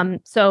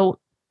 So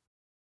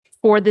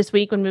for this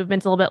week, when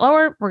movement's a little bit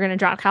lower, we're going to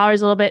drop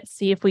calories a little bit,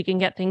 see if we can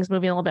get things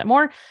moving a little bit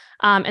more.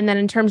 And then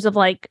in terms of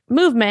like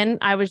movement,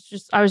 I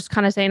was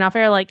kind of saying off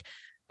air, like,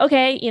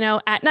 okay,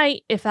 at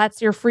night, if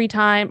that's your free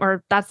time,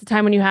 or that's the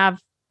time when you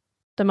have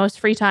the most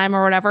free time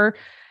or whatever,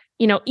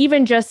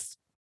 even just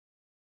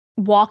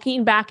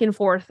walking back and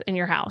forth in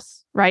your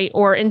house, right?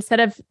 Or instead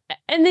of,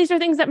 and these are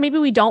things that maybe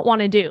we don't want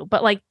to do,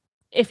 but like,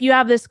 if you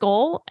have this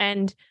goal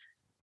and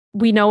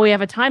we know we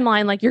have a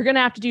timeline, like you're going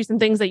to have to do some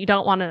things that you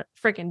don't want to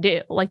freaking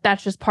do. Like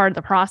that's just part of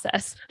the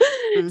process.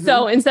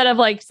 So instead of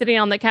like sitting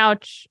on the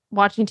couch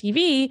watching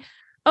TV,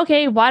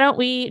 okay, why don't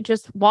we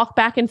just walk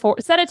back and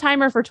forth, set a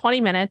timer for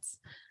 20 minutes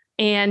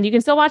and you can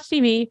still watch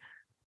TV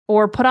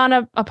or put on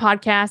a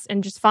podcast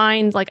and just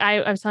find, like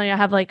I was telling you, I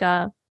have like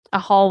a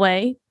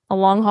hallway, a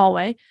long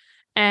hallway.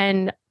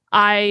 And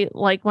I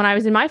like when I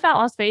was in my fat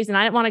loss phase and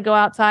I didn't want to go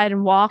outside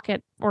and walk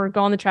or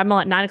go on the treadmill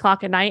at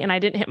 9:00 at night and I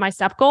didn't hit my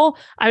step goal,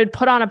 I would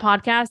put on a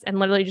podcast and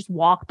literally just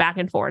walk back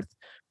and forth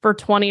for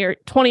 20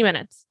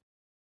 minutes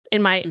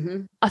in my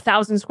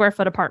 1,000 square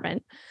foot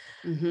apartment.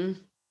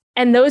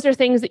 And those are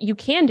things that you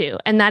can do.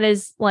 And that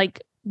is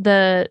like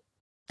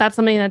that's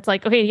something that's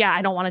like, okay, yeah,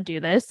 I don't want to do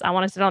this. I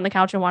want to sit on the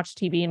couch and watch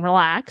TV and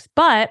relax,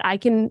 but I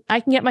can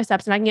get my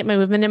steps and I can get my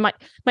movement. It might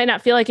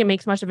not feel like it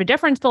makes much of a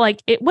difference, but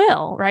like it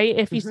will, right?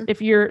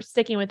 If you're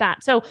sticking with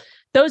that. So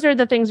those are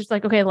the things it's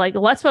like, okay, like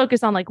let's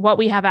focus on like what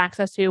we have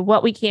access to,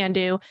 what we can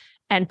do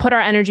and put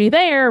our energy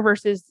there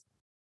versus,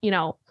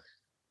 all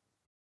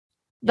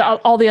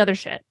the other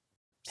shit.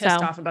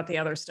 Pissed off about the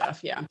other stuff.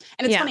 Yeah. And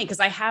it's funny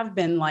because I have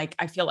been like,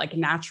 I feel like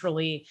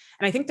naturally,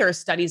 and I think there are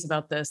studies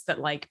about this, that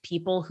like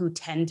people who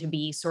tend to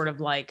be sort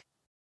of like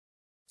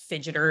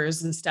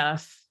fidgeters and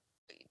stuff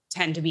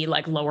tend to be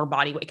like lower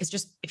body weight. Because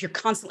just if you're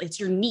constantly, it's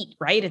your NEAT,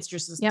 right? It's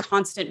just this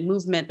constant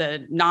movement,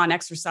 the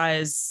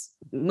non-exercise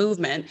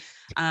movement.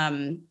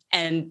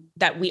 And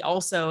that we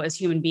also as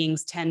human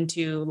beings tend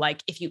to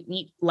like, if you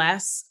eat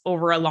less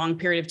over a long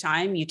period of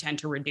time, you tend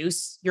to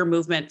reduce your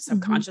movement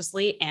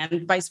subconsciously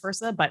and vice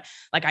versa. But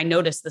like I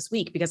noticed this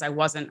week because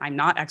I'm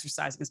not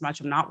exercising as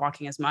much. I'm not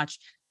walking as much.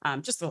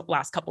 Just the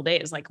last couple of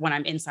days, like when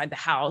I'm inside the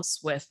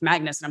house with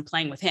Magnus and I'm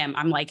playing with him,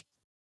 I'm like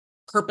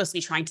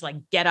purposely trying to like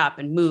get up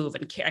and move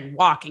and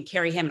walk and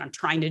carry him. And I'm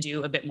trying to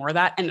do a bit more of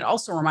that. And it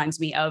also reminds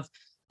me of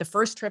the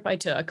first trip I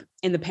took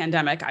in the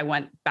pandemic. I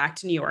went back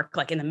to New York,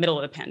 like in the middle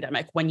of the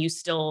pandemic when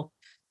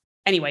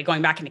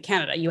going back into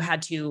Canada, you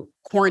had to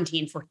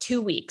quarantine for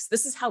 2 weeks.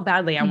 This is how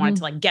badly I wanted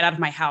to like get out of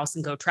my house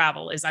and go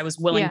travel, is I was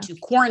willing to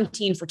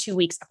quarantine for 2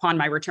 weeks upon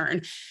my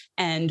return.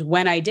 And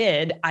when I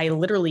did, I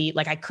literally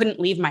I couldn't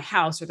leave my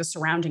house or the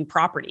surrounding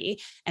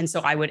property. And so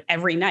I would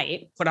every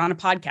night put on a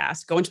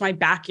podcast, go into my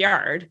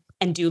backyard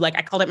and do I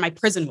called it my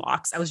prison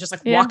walks. I was just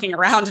walking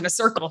around in a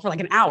circle for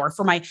like an hour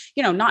for my,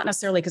 not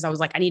necessarily because I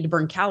was like, I need to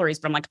burn calories,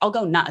 but I'm like, I'll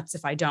go nuts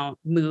if I don't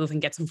move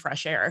and get some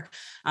fresh air.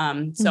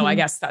 So I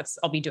guess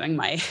I'll be doing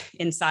my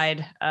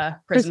inside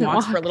prison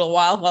walks for a little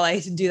while I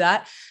do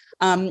that.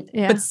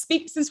 But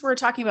since we're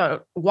talking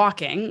about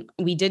walking,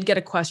 we did get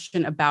a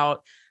question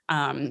about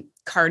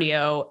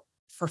cardio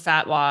for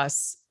fat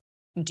loss.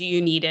 Do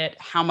you need it?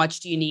 How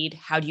much do you need?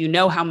 How do you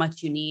know how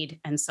much you need?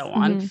 And so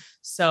on.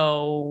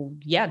 So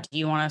do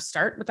you want to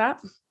start with that?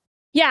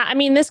 Yeah. I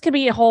mean, this could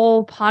be a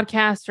whole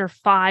podcast or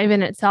 5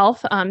 in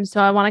itself. So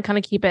I want to kind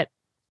of keep it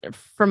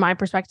from my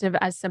perspective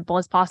as simple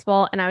as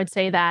possible. And I would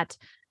say that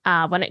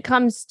when it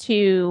comes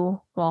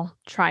to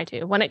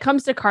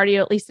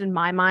cardio, at least in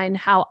my mind,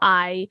 how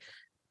I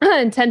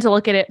tend to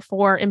look at it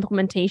for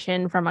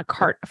implementation from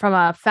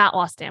a fat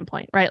loss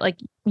standpoint, right? Like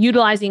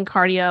utilizing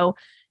cardio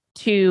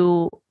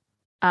to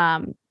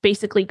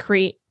basically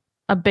create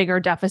a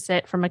bigger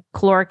deficit from a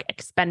caloric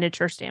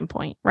expenditure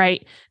standpoint,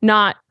 right?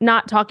 Not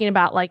talking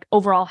about like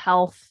overall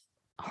health,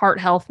 heart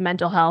health,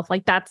 mental health,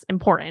 like that's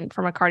important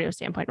from a cardio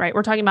standpoint, right?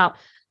 We're talking about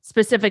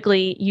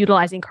specifically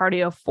utilizing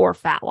cardio for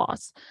fat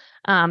loss.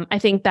 I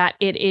think that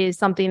it is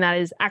something that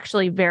is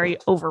actually very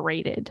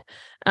overrated.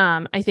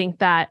 I think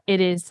that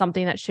it is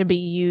something that should be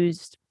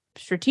used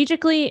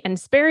strategically and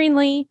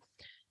sparingly.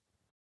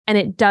 And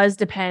it does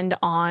depend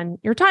on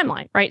your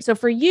timeline, right? So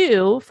for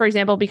you, for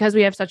example, because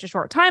we have such a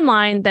short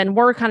timeline, then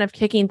we're kind of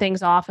kicking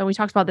things off. And we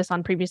talked about this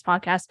on previous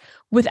podcasts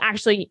with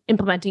actually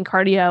implementing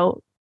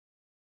cardio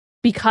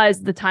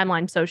because the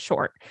timeline's so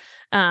short.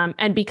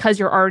 And because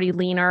you're already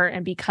leaner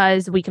and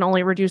because we can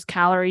only reduce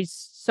calories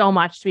so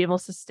much to be able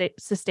to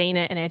sustain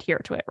it and adhere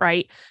to it,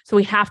 right? So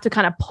we have to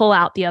kind of pull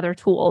out the other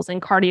tools,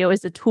 and cardio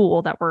is the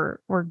tool that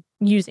we're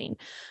using.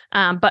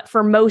 But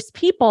for most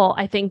people,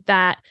 I think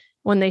that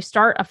when they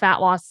start a fat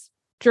loss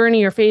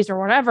journey or phase or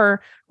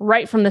whatever,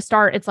 right from the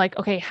start, it's like,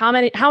 okay, how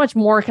much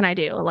more can I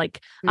do? Like,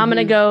 I'm going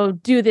to go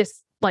do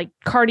this like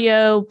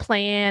cardio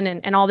plan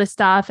and all this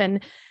stuff.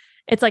 And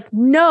it's like,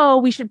 no,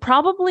 we should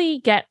probably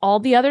get all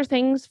the other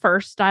things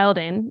first dialed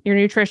in. Your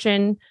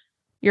nutrition,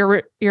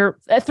 your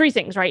three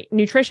things, right?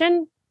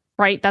 Nutrition,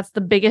 right? That's the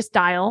biggest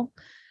dial.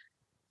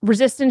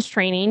 Resistance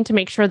training to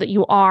make sure that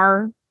you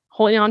are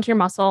holding on to your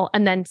muscle,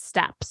 and then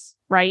steps,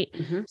 right?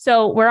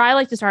 So where I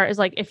like to start is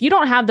like, if you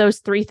don't have those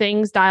three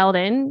things dialed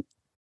in,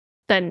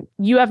 then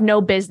you have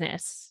no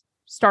business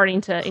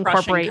starting to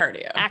incorporate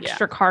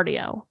extra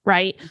cardio,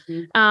 right?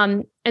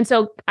 And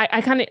so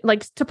I kind of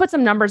like to put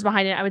some numbers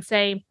behind it. I would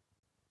say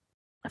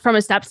from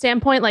a step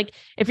standpoint, like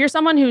if you're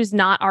someone who's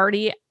not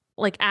already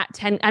like at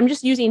 10, I'm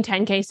just using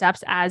 10K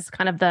steps as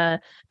kind of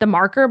the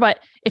marker. But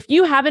if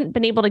you haven't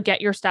been able to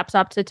get your steps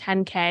up to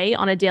 10K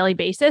on a daily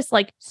basis,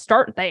 like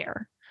start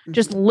there,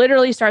 just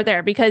literally start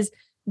there, because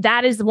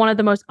that is one of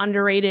the most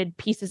underrated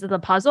pieces of the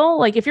puzzle.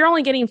 Like if you're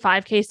only getting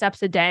 5K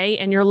steps a day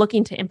and you're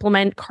looking to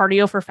implement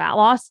cardio for fat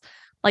loss,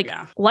 like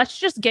let's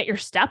just get your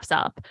steps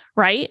up,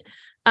 right?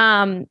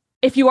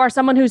 If you are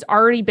someone who's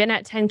already been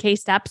at 10K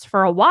steps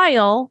for a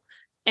while,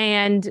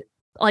 and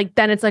like,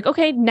 then it's like,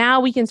 okay,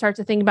 now we can start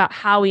to think about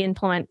how we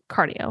implement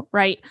cardio,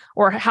 right?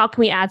 Or how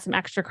can we add some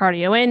extra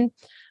cardio in?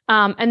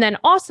 And then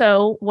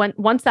also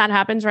once that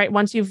happens, right?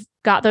 Once you've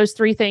got those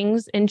three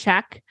things in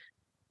check,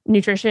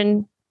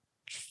 nutrition,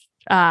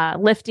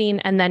 lifting,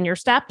 and then your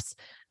steps,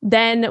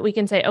 then we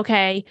can say,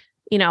 okay,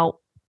 you know,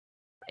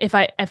 if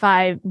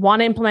I want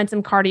to implement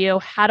some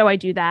cardio, how do I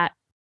do that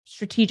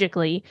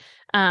strategically?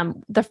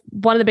 One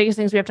of the biggest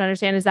things we have to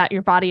understand is that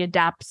your body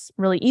adapts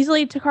really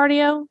easily to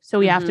cardio. So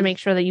we have to make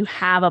sure that you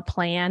have a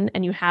plan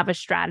and you have a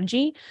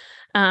strategy,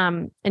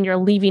 and you're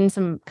leaving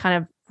some kind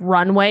of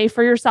runway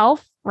for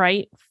yourself,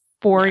 right?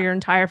 For your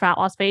entire fat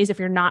loss phase, if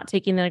you're not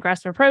taking an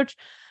aggressive approach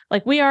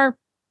like we are.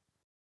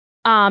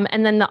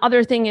 And then the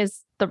other thing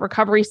is the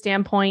recovery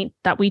standpoint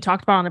that we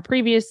talked about on the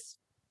previous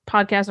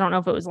podcast. I don't know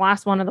if it was the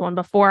last one or the one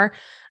before,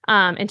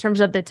 in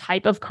terms of the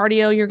type of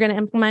cardio you're going to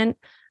implement.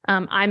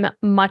 I'm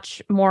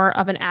much more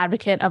of an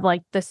advocate of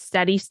like the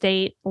steady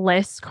state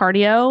list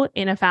cardio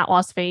in a fat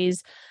loss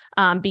phase,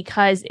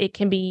 because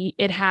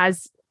it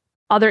has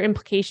other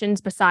implications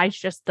besides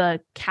just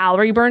the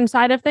calorie burn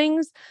side of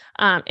things.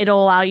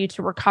 It'll allow you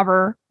to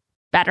recover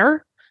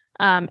better,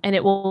 and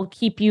it will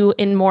keep you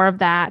in more of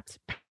that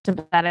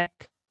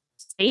sympathetic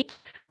state,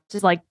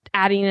 just like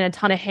adding in a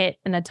ton of HIIT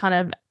and a ton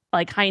of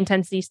like high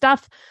intensity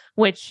stuff,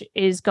 which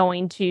is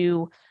going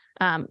to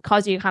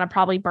cause you to kind of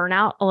probably burn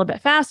out a little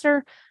bit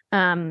faster.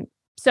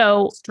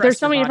 So there's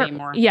so many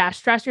different,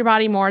 stress your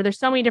body more. There's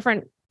so many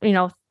different,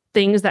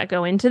 things that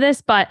go into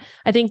this, but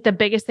I think the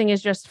biggest thing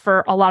is just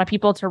for a lot of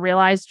people to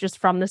realize just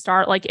from the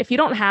start, like if you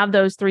don't have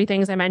those three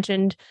things I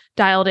mentioned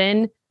dialed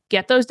in,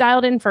 get those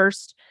dialed in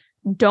first.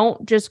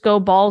 Don't just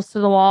go balls to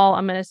the wall.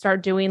 I'm going to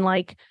start doing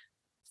like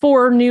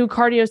 4 new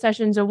cardio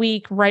sessions a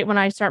week right when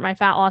I start my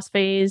fat loss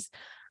phase.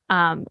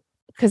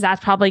 Because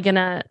that's probably going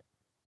to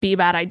be a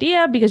bad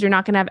idea, because you're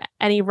not going to have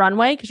any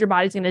runway, because your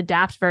body's going to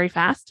adapt very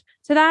fast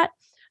to that.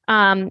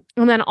 And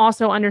then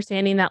also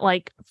understanding that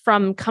like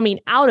from coming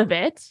out of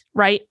it,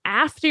 right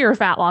after your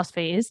fat loss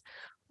phase,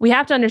 we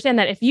have to understand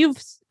that if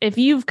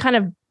you've kind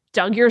of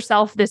dug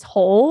yourself this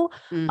hole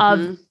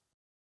of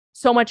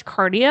so much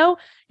cardio,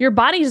 your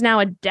body's now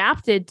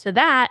adapted to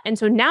that. And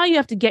so now you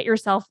have to get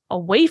yourself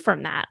away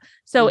from that.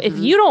 So if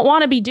you don't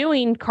want to be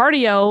doing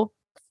cardio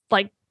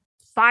like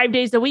 5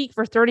 days a week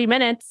for 30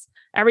 minutes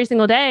every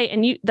single day,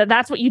 and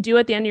that's what you do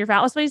at the end of your fat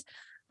loss phase,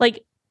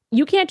 like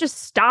you can't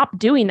just stop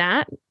doing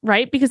that,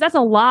 right? Because that's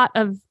a lot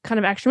of kind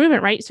of extra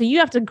movement, right? So you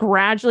have to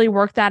gradually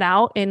work that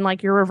out in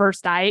like your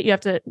reverse diet. You have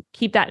to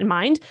keep that in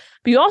mind,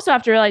 but you also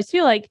have to realize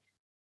too, like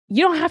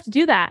you don't have to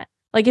do that.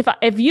 Like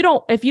if you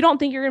don't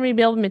think you're going to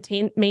be able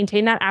to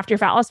maintain that after your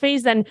fat loss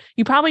phase, then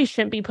you probably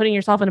shouldn't be putting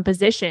yourself in a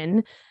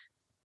position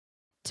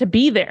to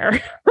be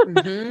there,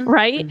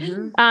 right?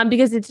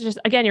 Because it's just,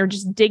 again, you're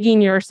just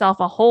digging yourself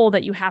a hole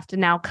that you have to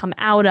now come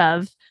out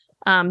of,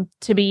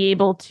 to be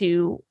able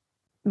to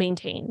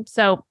maintain.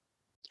 So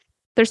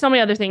there's so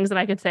many other things that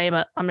I could say,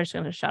 but I'm just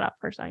going to shut up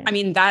for a second. I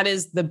mean, that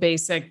is the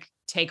basic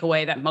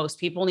takeaway that most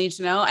people need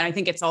to know. And I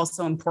think it's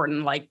also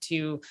important, like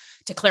to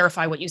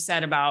clarify what you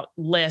said about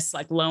lists,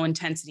 like low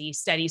intensity,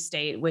 steady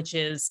state, which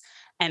is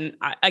and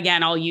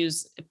again, I'll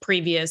use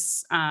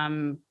previous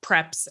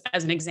preps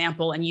as an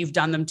example, and you've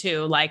done them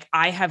too. Like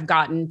I have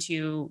gotten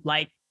to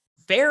like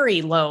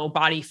very low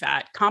body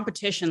fat,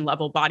 competition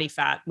level body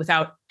fat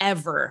without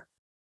ever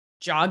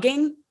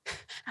jogging,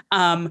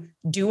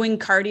 doing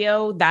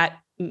cardio that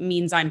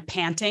means I'm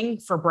panting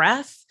for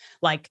breath,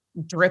 like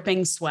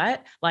dripping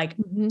sweat, like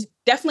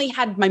definitely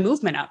had my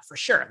movement up for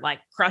sure, like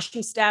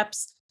crushing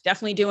steps,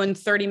 definitely doing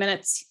 30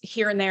 minutes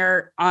here and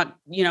there on,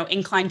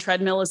 incline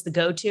treadmill is the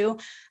go-to.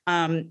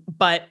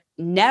 But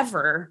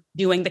never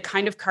doing the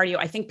kind of cardio.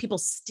 I think people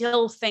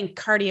still think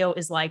cardio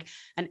is like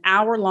an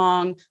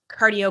hour-long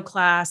cardio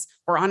class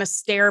or on a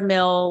stair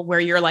mill where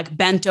you're like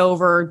bent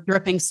over,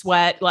 dripping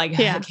sweat, like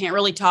I can't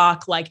really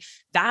talk. Like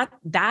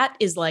that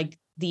is like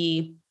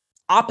the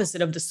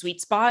opposite of the sweet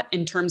spot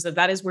in terms of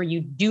that is where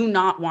you do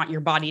not want your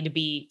body to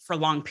be for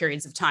long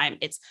periods of time.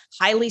 It's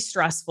highly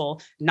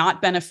stressful, not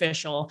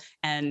beneficial,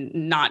 and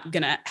not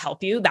going to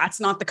help you. That's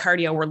not the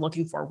cardio we're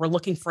looking for. We're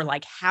looking for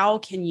like, how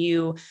can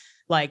you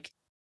like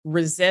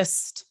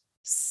resist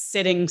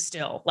sitting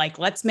still? Like,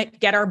 let's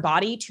get our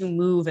body to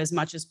move as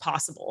much as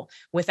possible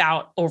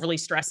without overly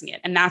stressing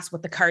it. And that's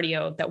what the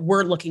cardio that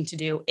we're looking to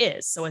do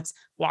is. So it's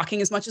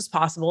walking as much as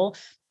possible.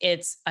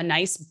 It's a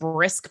nice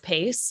brisk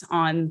pace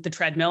on the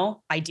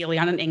treadmill, ideally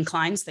on an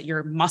incline so that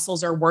your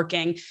muscles are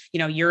working.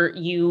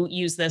 You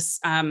use this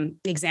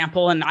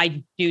example, and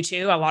I do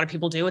too. A lot of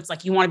people do. It's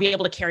like, you want to be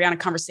able to carry on a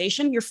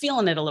conversation. You're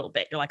feeling it a little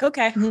bit. You're like,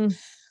 okay,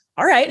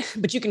 all right,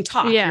 but you can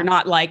talk. You're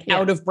not like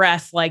out of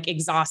breath, like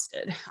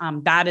exhausted.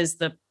 That is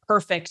the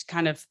perfect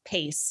kind of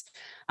pace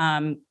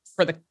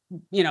for the,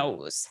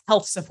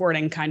 health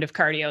supporting kind of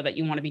cardio that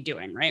you want to be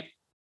doing. Right.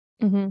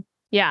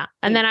 Yeah.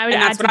 And then I would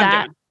add to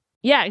that.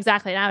 Yeah,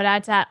 exactly. And I would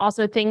add to that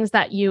also things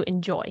that you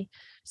enjoy.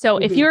 So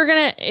if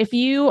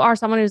you are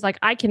someone who's like,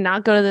 I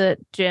cannot go to the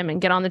gym and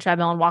get on the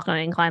treadmill and walk on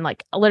an incline,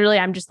 like literally,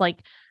 I'm just like,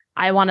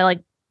 I want to like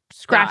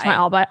scratch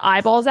my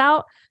eyeballs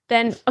out,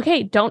 then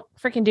okay, don't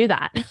freaking do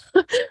that.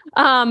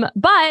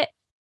 But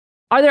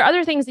are there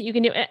other things that you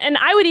can do? And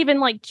I would even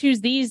like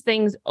choose these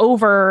things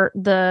over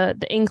the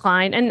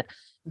incline. And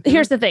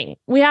here's the thing.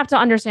 We have to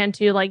understand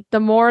too, like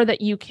the more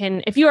that you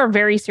can, if you are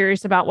very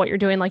serious about what you're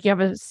doing, like you have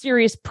a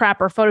serious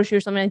prep or photo shoot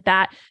or something like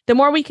that, the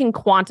more we can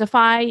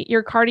quantify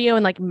your cardio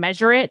and like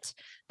measure it,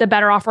 the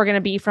better off we're going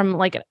to be from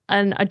like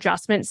an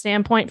adjustment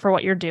standpoint for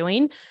what you're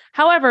doing.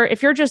 However,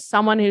 if you're just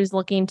someone who's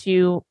looking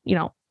to,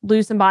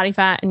 lose some body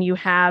fat and you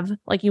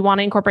want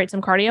to incorporate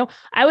some cardio,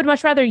 I would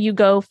much rather you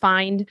go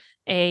find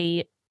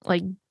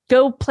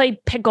go play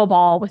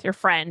pickleball with your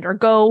friend or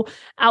go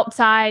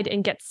outside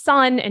and get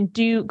sun and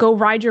go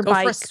ride your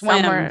bike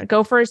somewhere,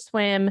 go for a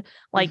swim,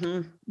 like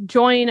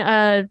join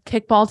a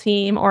kickball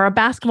team or a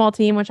basketball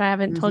team, which I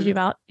haven't told you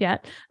about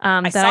yet.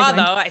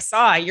 I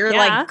saw you're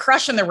like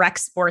crushing the rec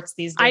sports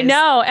these days. I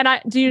know. And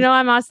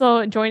I'm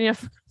also joining a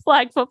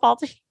flag football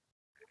team.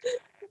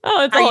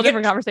 Oh, it's a whole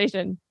different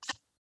conversation.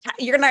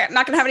 You're not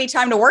going to have any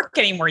time to work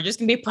anymore. You're just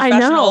going to be a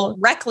professional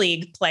rec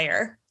league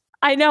player.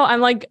 I know. I'm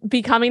like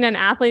becoming an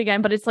athlete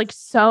again, but it's like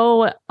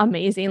so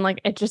amazing.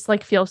 Like it just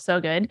like feels so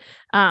good.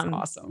 That's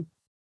awesome.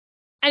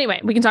 Anyway,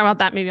 we can talk about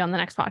that maybe on the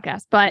next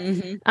podcast, but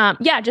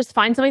just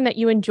find something that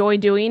you enjoy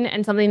doing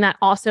and something that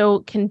also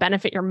can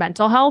benefit your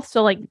mental health.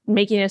 So like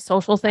making a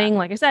social thing,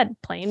 like I said,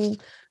 playing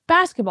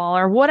basketball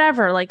or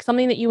whatever, like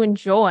something that you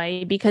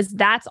enjoy, because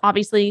that's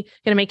obviously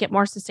going to make it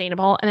more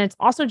sustainable. And it's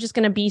also just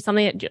going to be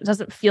something that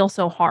doesn't feel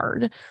so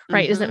hard,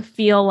 right? It doesn't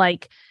feel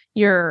like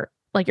you're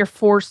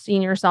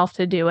forcing yourself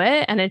to do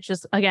it. And it's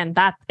just, again,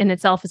 that in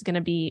itself is going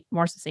to be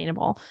more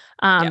sustainable.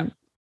 And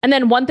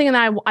then one thing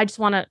that I just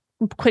want to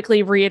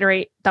quickly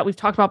reiterate that we've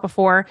talked about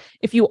before,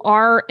 if you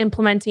are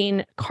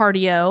implementing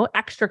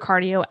extra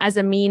cardio as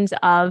a means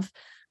of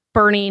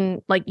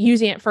burning, like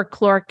using it for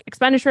caloric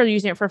expenditure,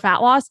 using it for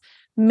fat loss,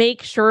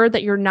 make sure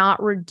that you're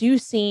not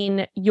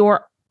reducing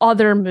your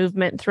other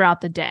movement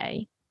throughout the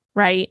day,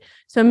 right?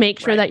 So make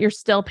sure that you're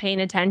still paying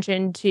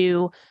attention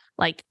to,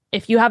 like,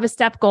 if you have a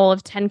step goal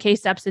of 10K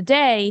steps a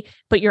day,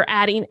 but you're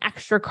adding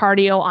extra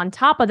cardio on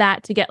top of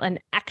that to get an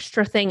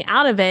extra thing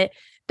out of it,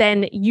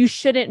 then you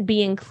shouldn't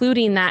be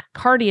including that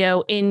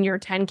cardio in your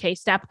 10K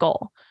step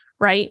goal,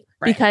 right?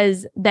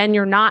 Because then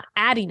you're not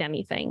adding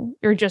anything.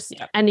 You're just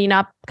ending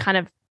up kind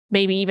of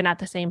maybe even at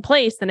the same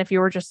place than if you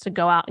were just to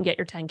go out and get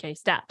your 10K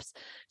steps.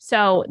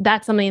 So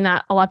that's something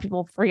that a lot of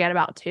people forget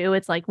about too.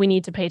 It's like, we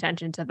need to pay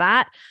attention to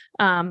that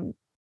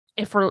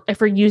if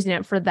we're using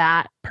it for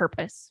that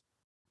purpose.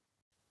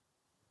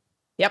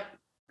 Yep.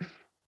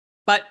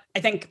 But I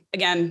think,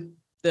 again,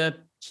 the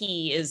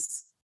key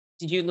is,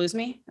 did you lose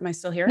me? Am I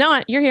still here?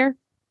 No, you're here.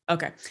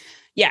 Okay.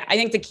 Yeah. I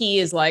think the key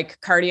is like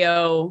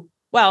cardio.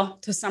 Well,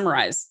 to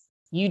summarize,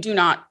 you do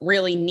not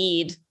really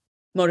need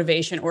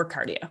motivation or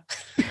cardio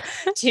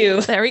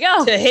there we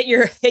go to hit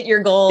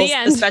your goals,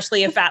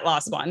 especially a fat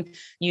loss one.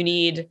 You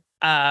need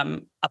a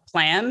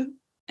plan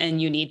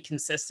and you need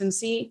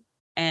consistency.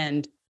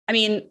 And I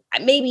mean,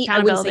 maybe I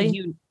wouldn't say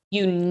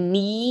you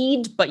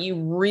need, but you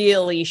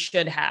really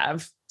should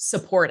have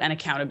support and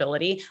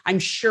accountability. I'm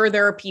sure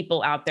there are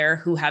people out there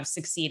who have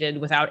succeeded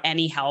without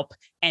any help,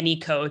 any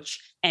coach,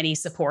 any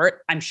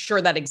support. I'm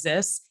sure that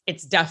exists.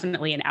 It's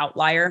definitely an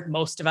outlier.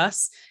 Most of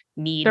us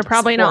need They're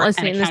probably not support and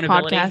listening to this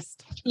accountability.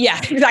 podcast. Yeah,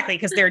 exactly.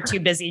 Because they're too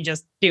busy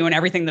just doing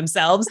everything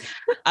themselves.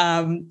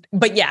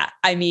 But yeah,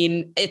 I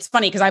mean, it's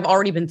funny because I've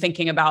already been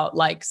thinking about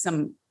like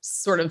some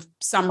sort of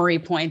summary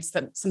points,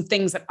 that some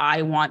things that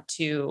I want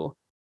to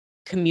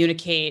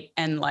communicate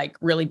and like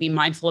really be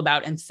mindful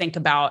about and think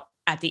about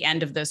at the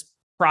end of this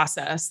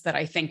process, that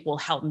I think will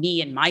help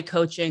me in my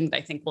coaching, that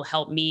I think will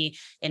help me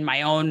in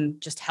my own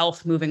just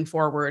health moving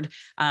forward,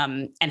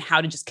 and how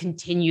to just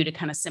continue to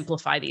kind of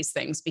simplify these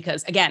things.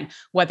 Because again,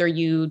 whether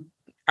you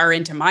are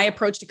into my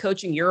approach to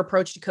coaching, your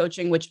approach to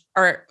coaching, which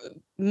are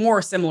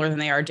more similar than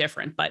they are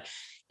different, but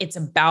it's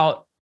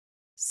about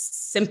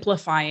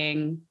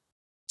simplifying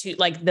to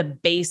like the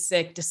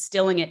basic,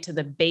 distilling it to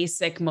the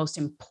basic, most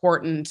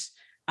important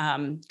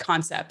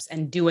concepts,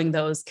 and doing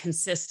those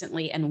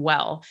consistently and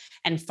well,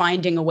 and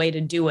finding a way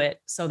to do it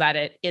so that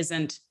it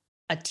isn't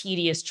a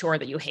tedious chore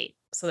that you hate,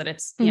 so that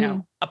it's, you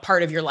know, a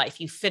part of your life.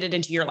 You fit it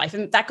into your life.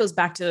 And that goes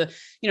back to,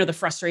 you know, the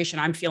frustration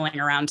I'm feeling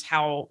around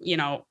how, you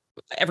know,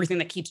 everything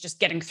that keeps just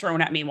getting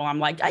thrown at me while I'm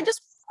like, I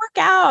just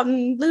work out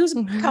and lose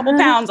a couple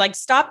pounds, like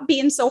stop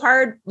being so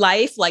hard,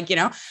 life, like, you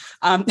know,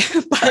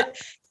 but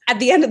at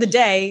the end of the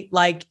day,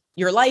 like,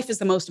 your life is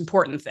the most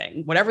important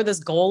thing. Whatever this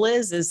goal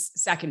is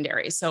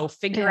secondary. So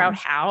figure out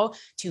how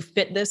to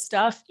fit this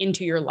stuff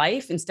into your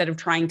life instead of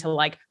trying to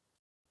like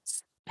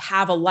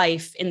have a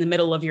life in the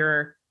middle of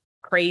your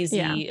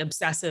crazy,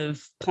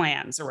 obsessive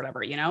plans or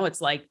whatever, you know. It's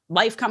like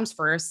life comes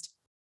first,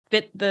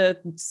 fit the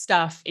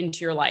stuff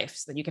into your life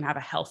so that you can have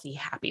a healthy,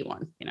 happy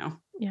one, you know?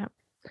 Yeah.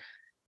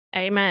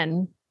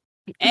 Amen.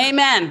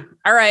 Amen.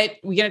 All right.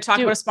 We're going to talk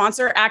about a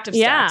sponsor, Active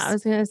Stacks. Yeah, I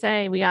was going to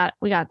say we got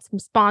some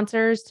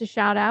sponsors to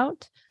shout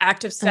out.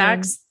 Active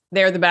Stacks,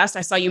 they're the best.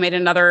 I saw you made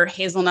another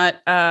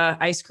hazelnut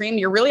ice cream.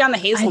 You're really on the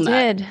hazelnut.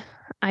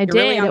 I did.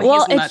 Really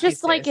well, it's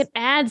just like it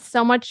adds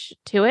so much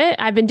to it.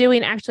 I've been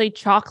doing actually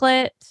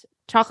chocolate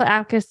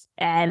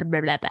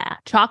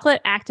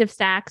active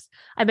stacks.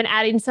 I've been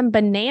adding some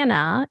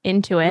banana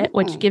into it,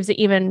 which gives it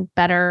even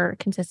better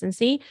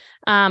consistency.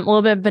 A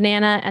little bit of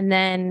banana and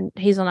then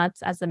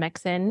hazelnuts as the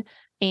mix in,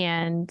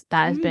 and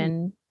that has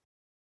been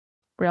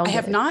real good. I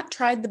have not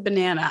tried the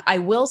banana. I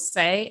will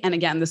say, and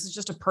again, this is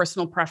just a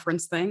personal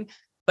preference thing,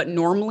 but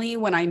normally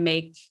when I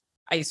make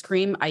ice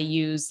cream, I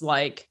use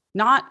like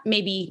not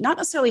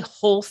necessarily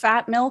whole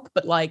fat milk,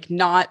 but like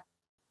not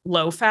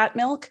low fat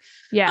milk.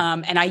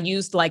 Yeah. And I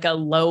used like a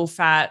low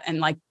fat, and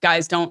like,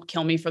 guys, don't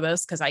kill me for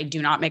this because I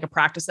do not make a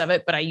practice of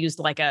it, but I used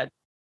like a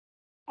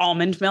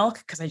almond milk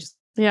because I just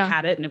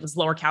had it and it was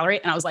lower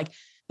calorie. And I was like,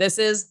 this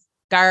is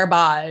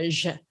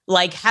garbage.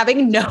 Like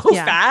having no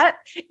fat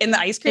in the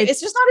ice cream,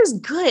 it's just not as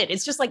good.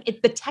 It's just like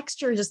the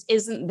texture just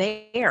isn't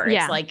there.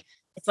 Yeah.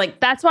 It's like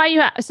that's why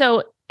you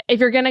so if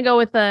you're gonna go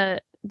with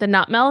the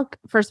nut milk,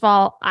 first of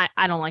all,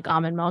 I don't like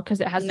almond milk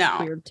because it has this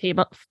weird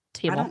table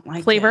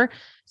flavor.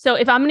 So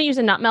if I'm going to use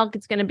a nut milk,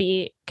 it's going to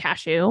be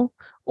cashew,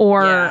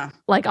 or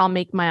like I'll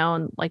make my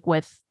own like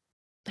with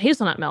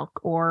hazelnut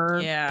milk or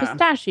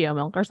pistachio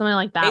milk or something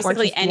like that.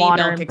 Basically any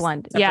water milk and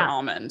blend. Except for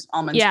almond.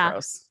 Almond's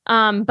gross.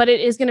 But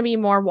it is going to be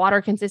more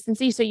water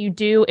consistency. So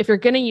if you're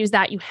going to use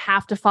that, you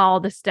have to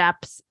follow the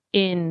steps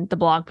in the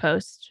blog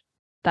post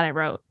that I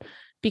wrote,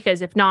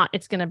 because if not,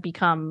 it's going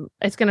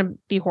to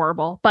be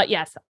horrible. But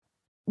yes,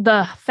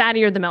 the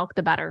fattier the milk,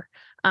 the better.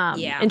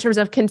 In terms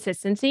of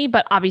consistency,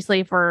 but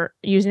obviously if we're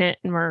using it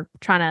and we're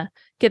trying to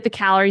get the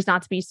calories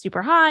not to be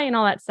super high and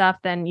all that stuff,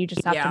 then you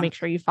just have to make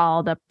sure you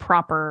follow the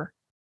proper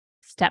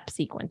step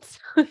sequence.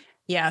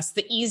 Yes.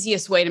 The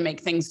easiest way to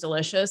make things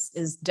delicious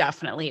is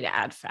definitely to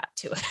add fat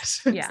to it.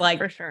 It's like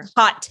for sure.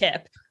 Hot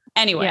tip.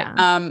 Anyway,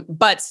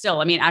 but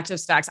still, I mean, Active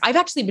Stacks, I've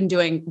actually been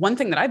doing one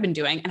thing that I've been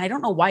doing, and I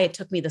don't know why it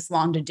took me this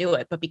long to do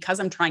it, but because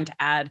I'm trying to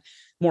add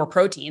more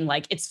protein,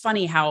 like it's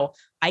funny how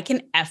I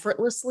can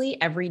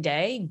effortlessly every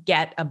day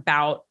get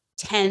about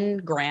 10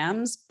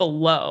 grams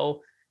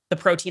below the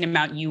protein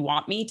amount you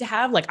want me to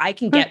have. Like I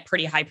can get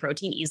pretty high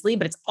protein easily,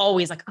 but it's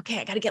always like, okay,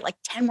 I got to get like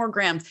 10 more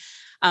grams.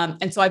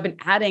 And so I've been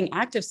adding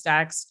Active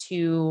Stacks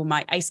to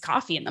my iced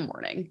coffee in the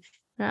morning.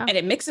 And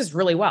it mixes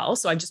really well.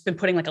 So I've just been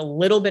putting like a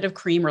little bit of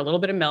cream or a little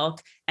bit of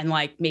milk and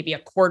like maybe a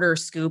quarter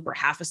scoop or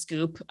half a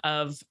scoop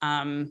of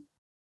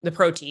the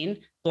protein,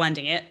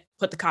 blending it,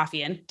 put the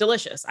coffee in.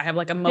 Delicious. I have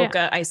like a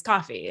mocha iced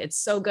coffee. It's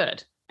so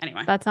good.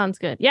 Anyway. That sounds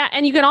good. Yeah.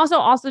 And you can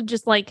also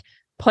just like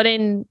put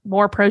in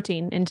more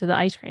protein into the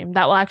ice cream.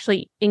 That will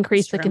actually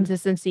increase the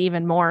consistency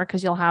even more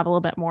because you'll have a little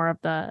bit more of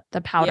the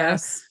powder.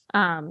 Yes.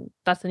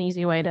 That's an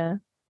easy way to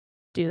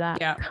do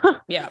that.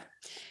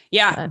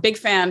 Yeah. Big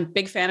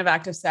fan of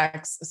Active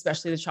Stacks,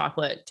 especially the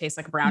chocolate. Tastes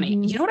like a brownie.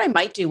 You know what I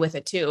might do with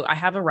it too? I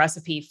have a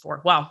recipe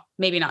for, well,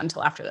 maybe not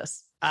until after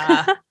this.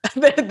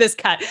 this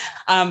cut.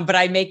 But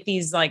I make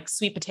these like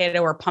sweet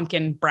potato or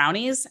pumpkin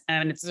brownies,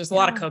 and there's a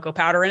lot of cocoa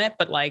powder in it,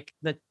 but like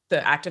the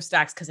Active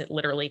Stacks, because it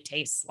literally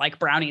tastes like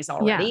brownies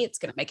already. It's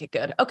going to make it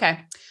good. Okay,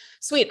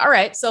 sweet. All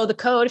right. So the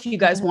code, if you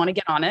guys want to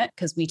get on it,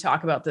 because we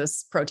talk about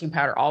this protein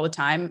powder all the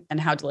time and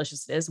how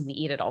delicious it is, and we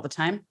eat it all the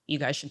time. You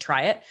guys should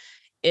try it.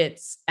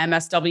 It's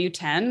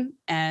MSW10,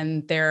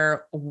 and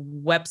their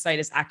website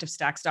is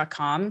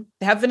activestacks.com.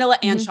 They have vanilla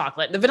and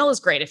chocolate. The vanilla is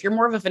great. If you're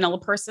more of a vanilla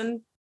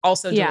person,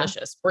 also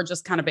delicious. We're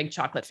just kind of big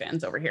chocolate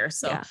fans over here.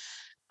 So,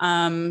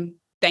 thank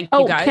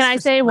you guys. Can I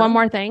say one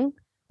more thing?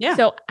 Yeah.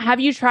 So have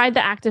you tried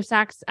the Active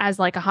Stacks as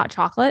like a hot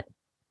chocolate?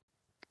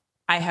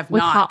 I have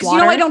with not. hot water?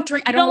 You know, I don't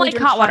drink. I don't really like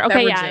hot water.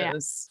 Okay,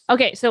 beverages. Yeah.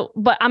 Okay, so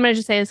but I'm gonna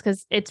just say this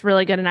because it's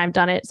really good and I've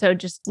done it. So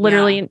just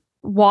literally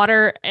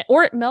water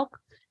or milk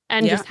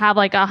and just have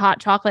like a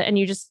hot chocolate, and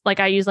you just like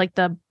I use like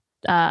the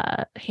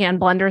hand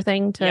blender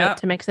thing to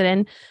mix it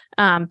in.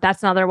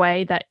 That's another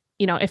way that,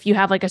 you know, if you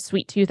have like a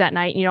sweet tooth at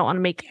night and you don't want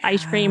to make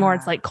ice cream or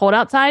it's like cold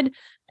outside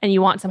and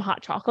you want some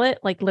hot chocolate,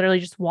 like literally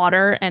just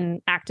water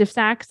and Active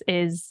Stacks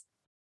is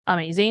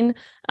amazing.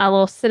 A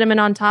little cinnamon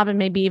on top and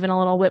maybe even a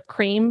little whipped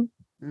cream.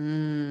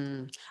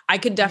 I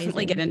could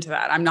definitely get into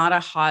that. I'm not a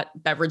hot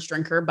beverage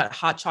drinker, but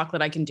hot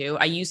chocolate I can do.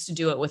 I used to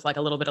do it with like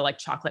a little bit of like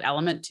chocolate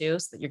element too,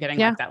 so that you're getting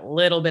like that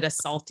little bit of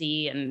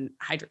salty and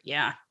hydrate.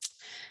 Yeah.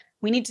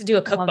 We need to do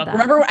a cookbook.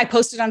 Remember, I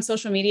posted on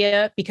social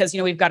media because, you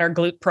know, we've got our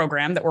glute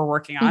program that we're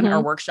working on,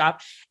 our workshop.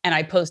 And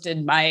I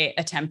posted my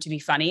attempt to be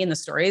funny in the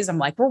stories. I'm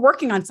like, we're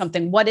working on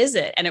something. What is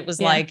it? And it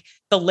was like,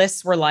 the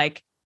lists were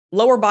like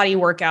lower body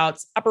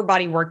workouts, upper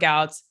body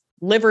workouts,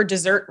 liver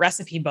dessert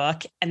recipe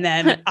book, and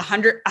then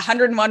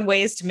 101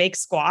 ways to make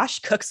squash,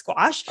 cook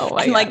squash.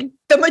 And like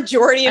the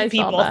majority of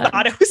people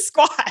thought it was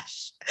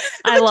squash.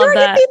 The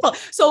majority of people.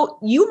 So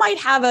you might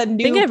have a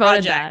new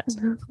project.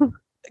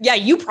 Yeah,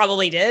 you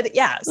probably did.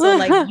 Yeah. So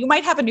like you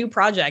might have a new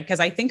project because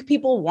I think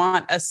people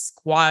want a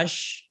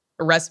squash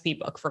recipe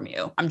book from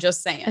you. I'm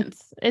just saying.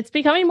 It's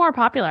becoming more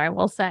popular, I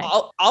will say.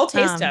 I'll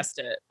taste test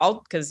it.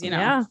 Because, you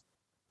know,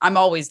 I'm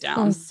always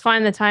down. Let's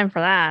find the time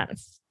for that.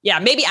 Yeah,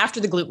 maybe after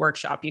the glute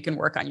workshop, you can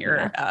work on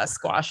your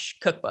squash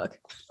cookbook.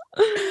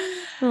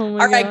 All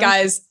right,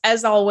 guys.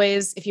 As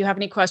always, if you have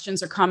any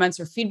questions or comments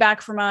or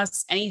feedback from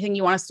us, anything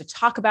you want us to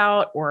talk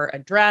about or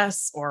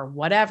address or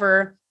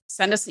whatever,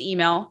 send us an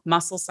email,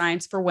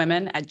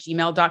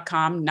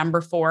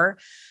 musclescienceforwomen@gmail.com, 4.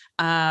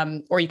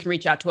 Or you can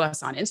reach out to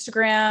us on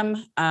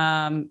Instagram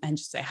and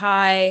just say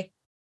hi.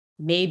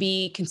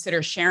 Maybe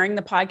consider sharing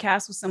the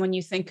podcast with someone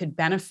you think could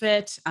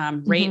benefit.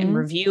 Rate and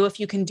review if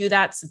you can do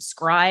that.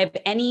 Subscribe.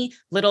 Any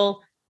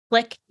little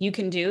click you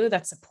can do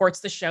that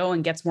supports the show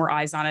and gets more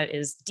eyes on it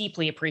is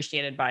deeply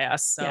appreciated by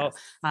us. So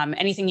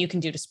anything you can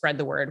do to spread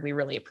the word, we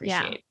really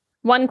appreciate.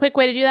 One quick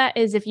way to do that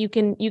is if you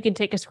can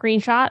take a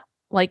screenshot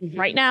like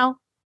right now.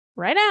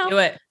 Do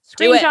it.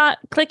 Screenshot,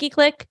 clicky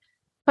click,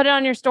 put it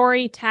on your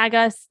story, tag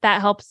us. That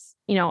helps,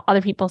 you know,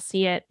 other people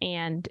see it,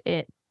 and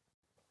it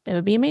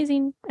would be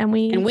amazing. And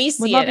we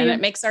see it, and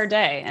it makes our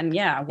day. And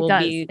we'll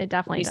be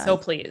so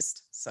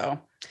pleased. So,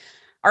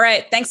 all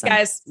right. Thanks,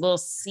 guys. We'll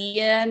see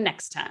you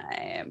next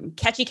time.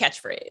 Catchy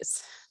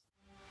catchphrase.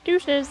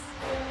 Deuces.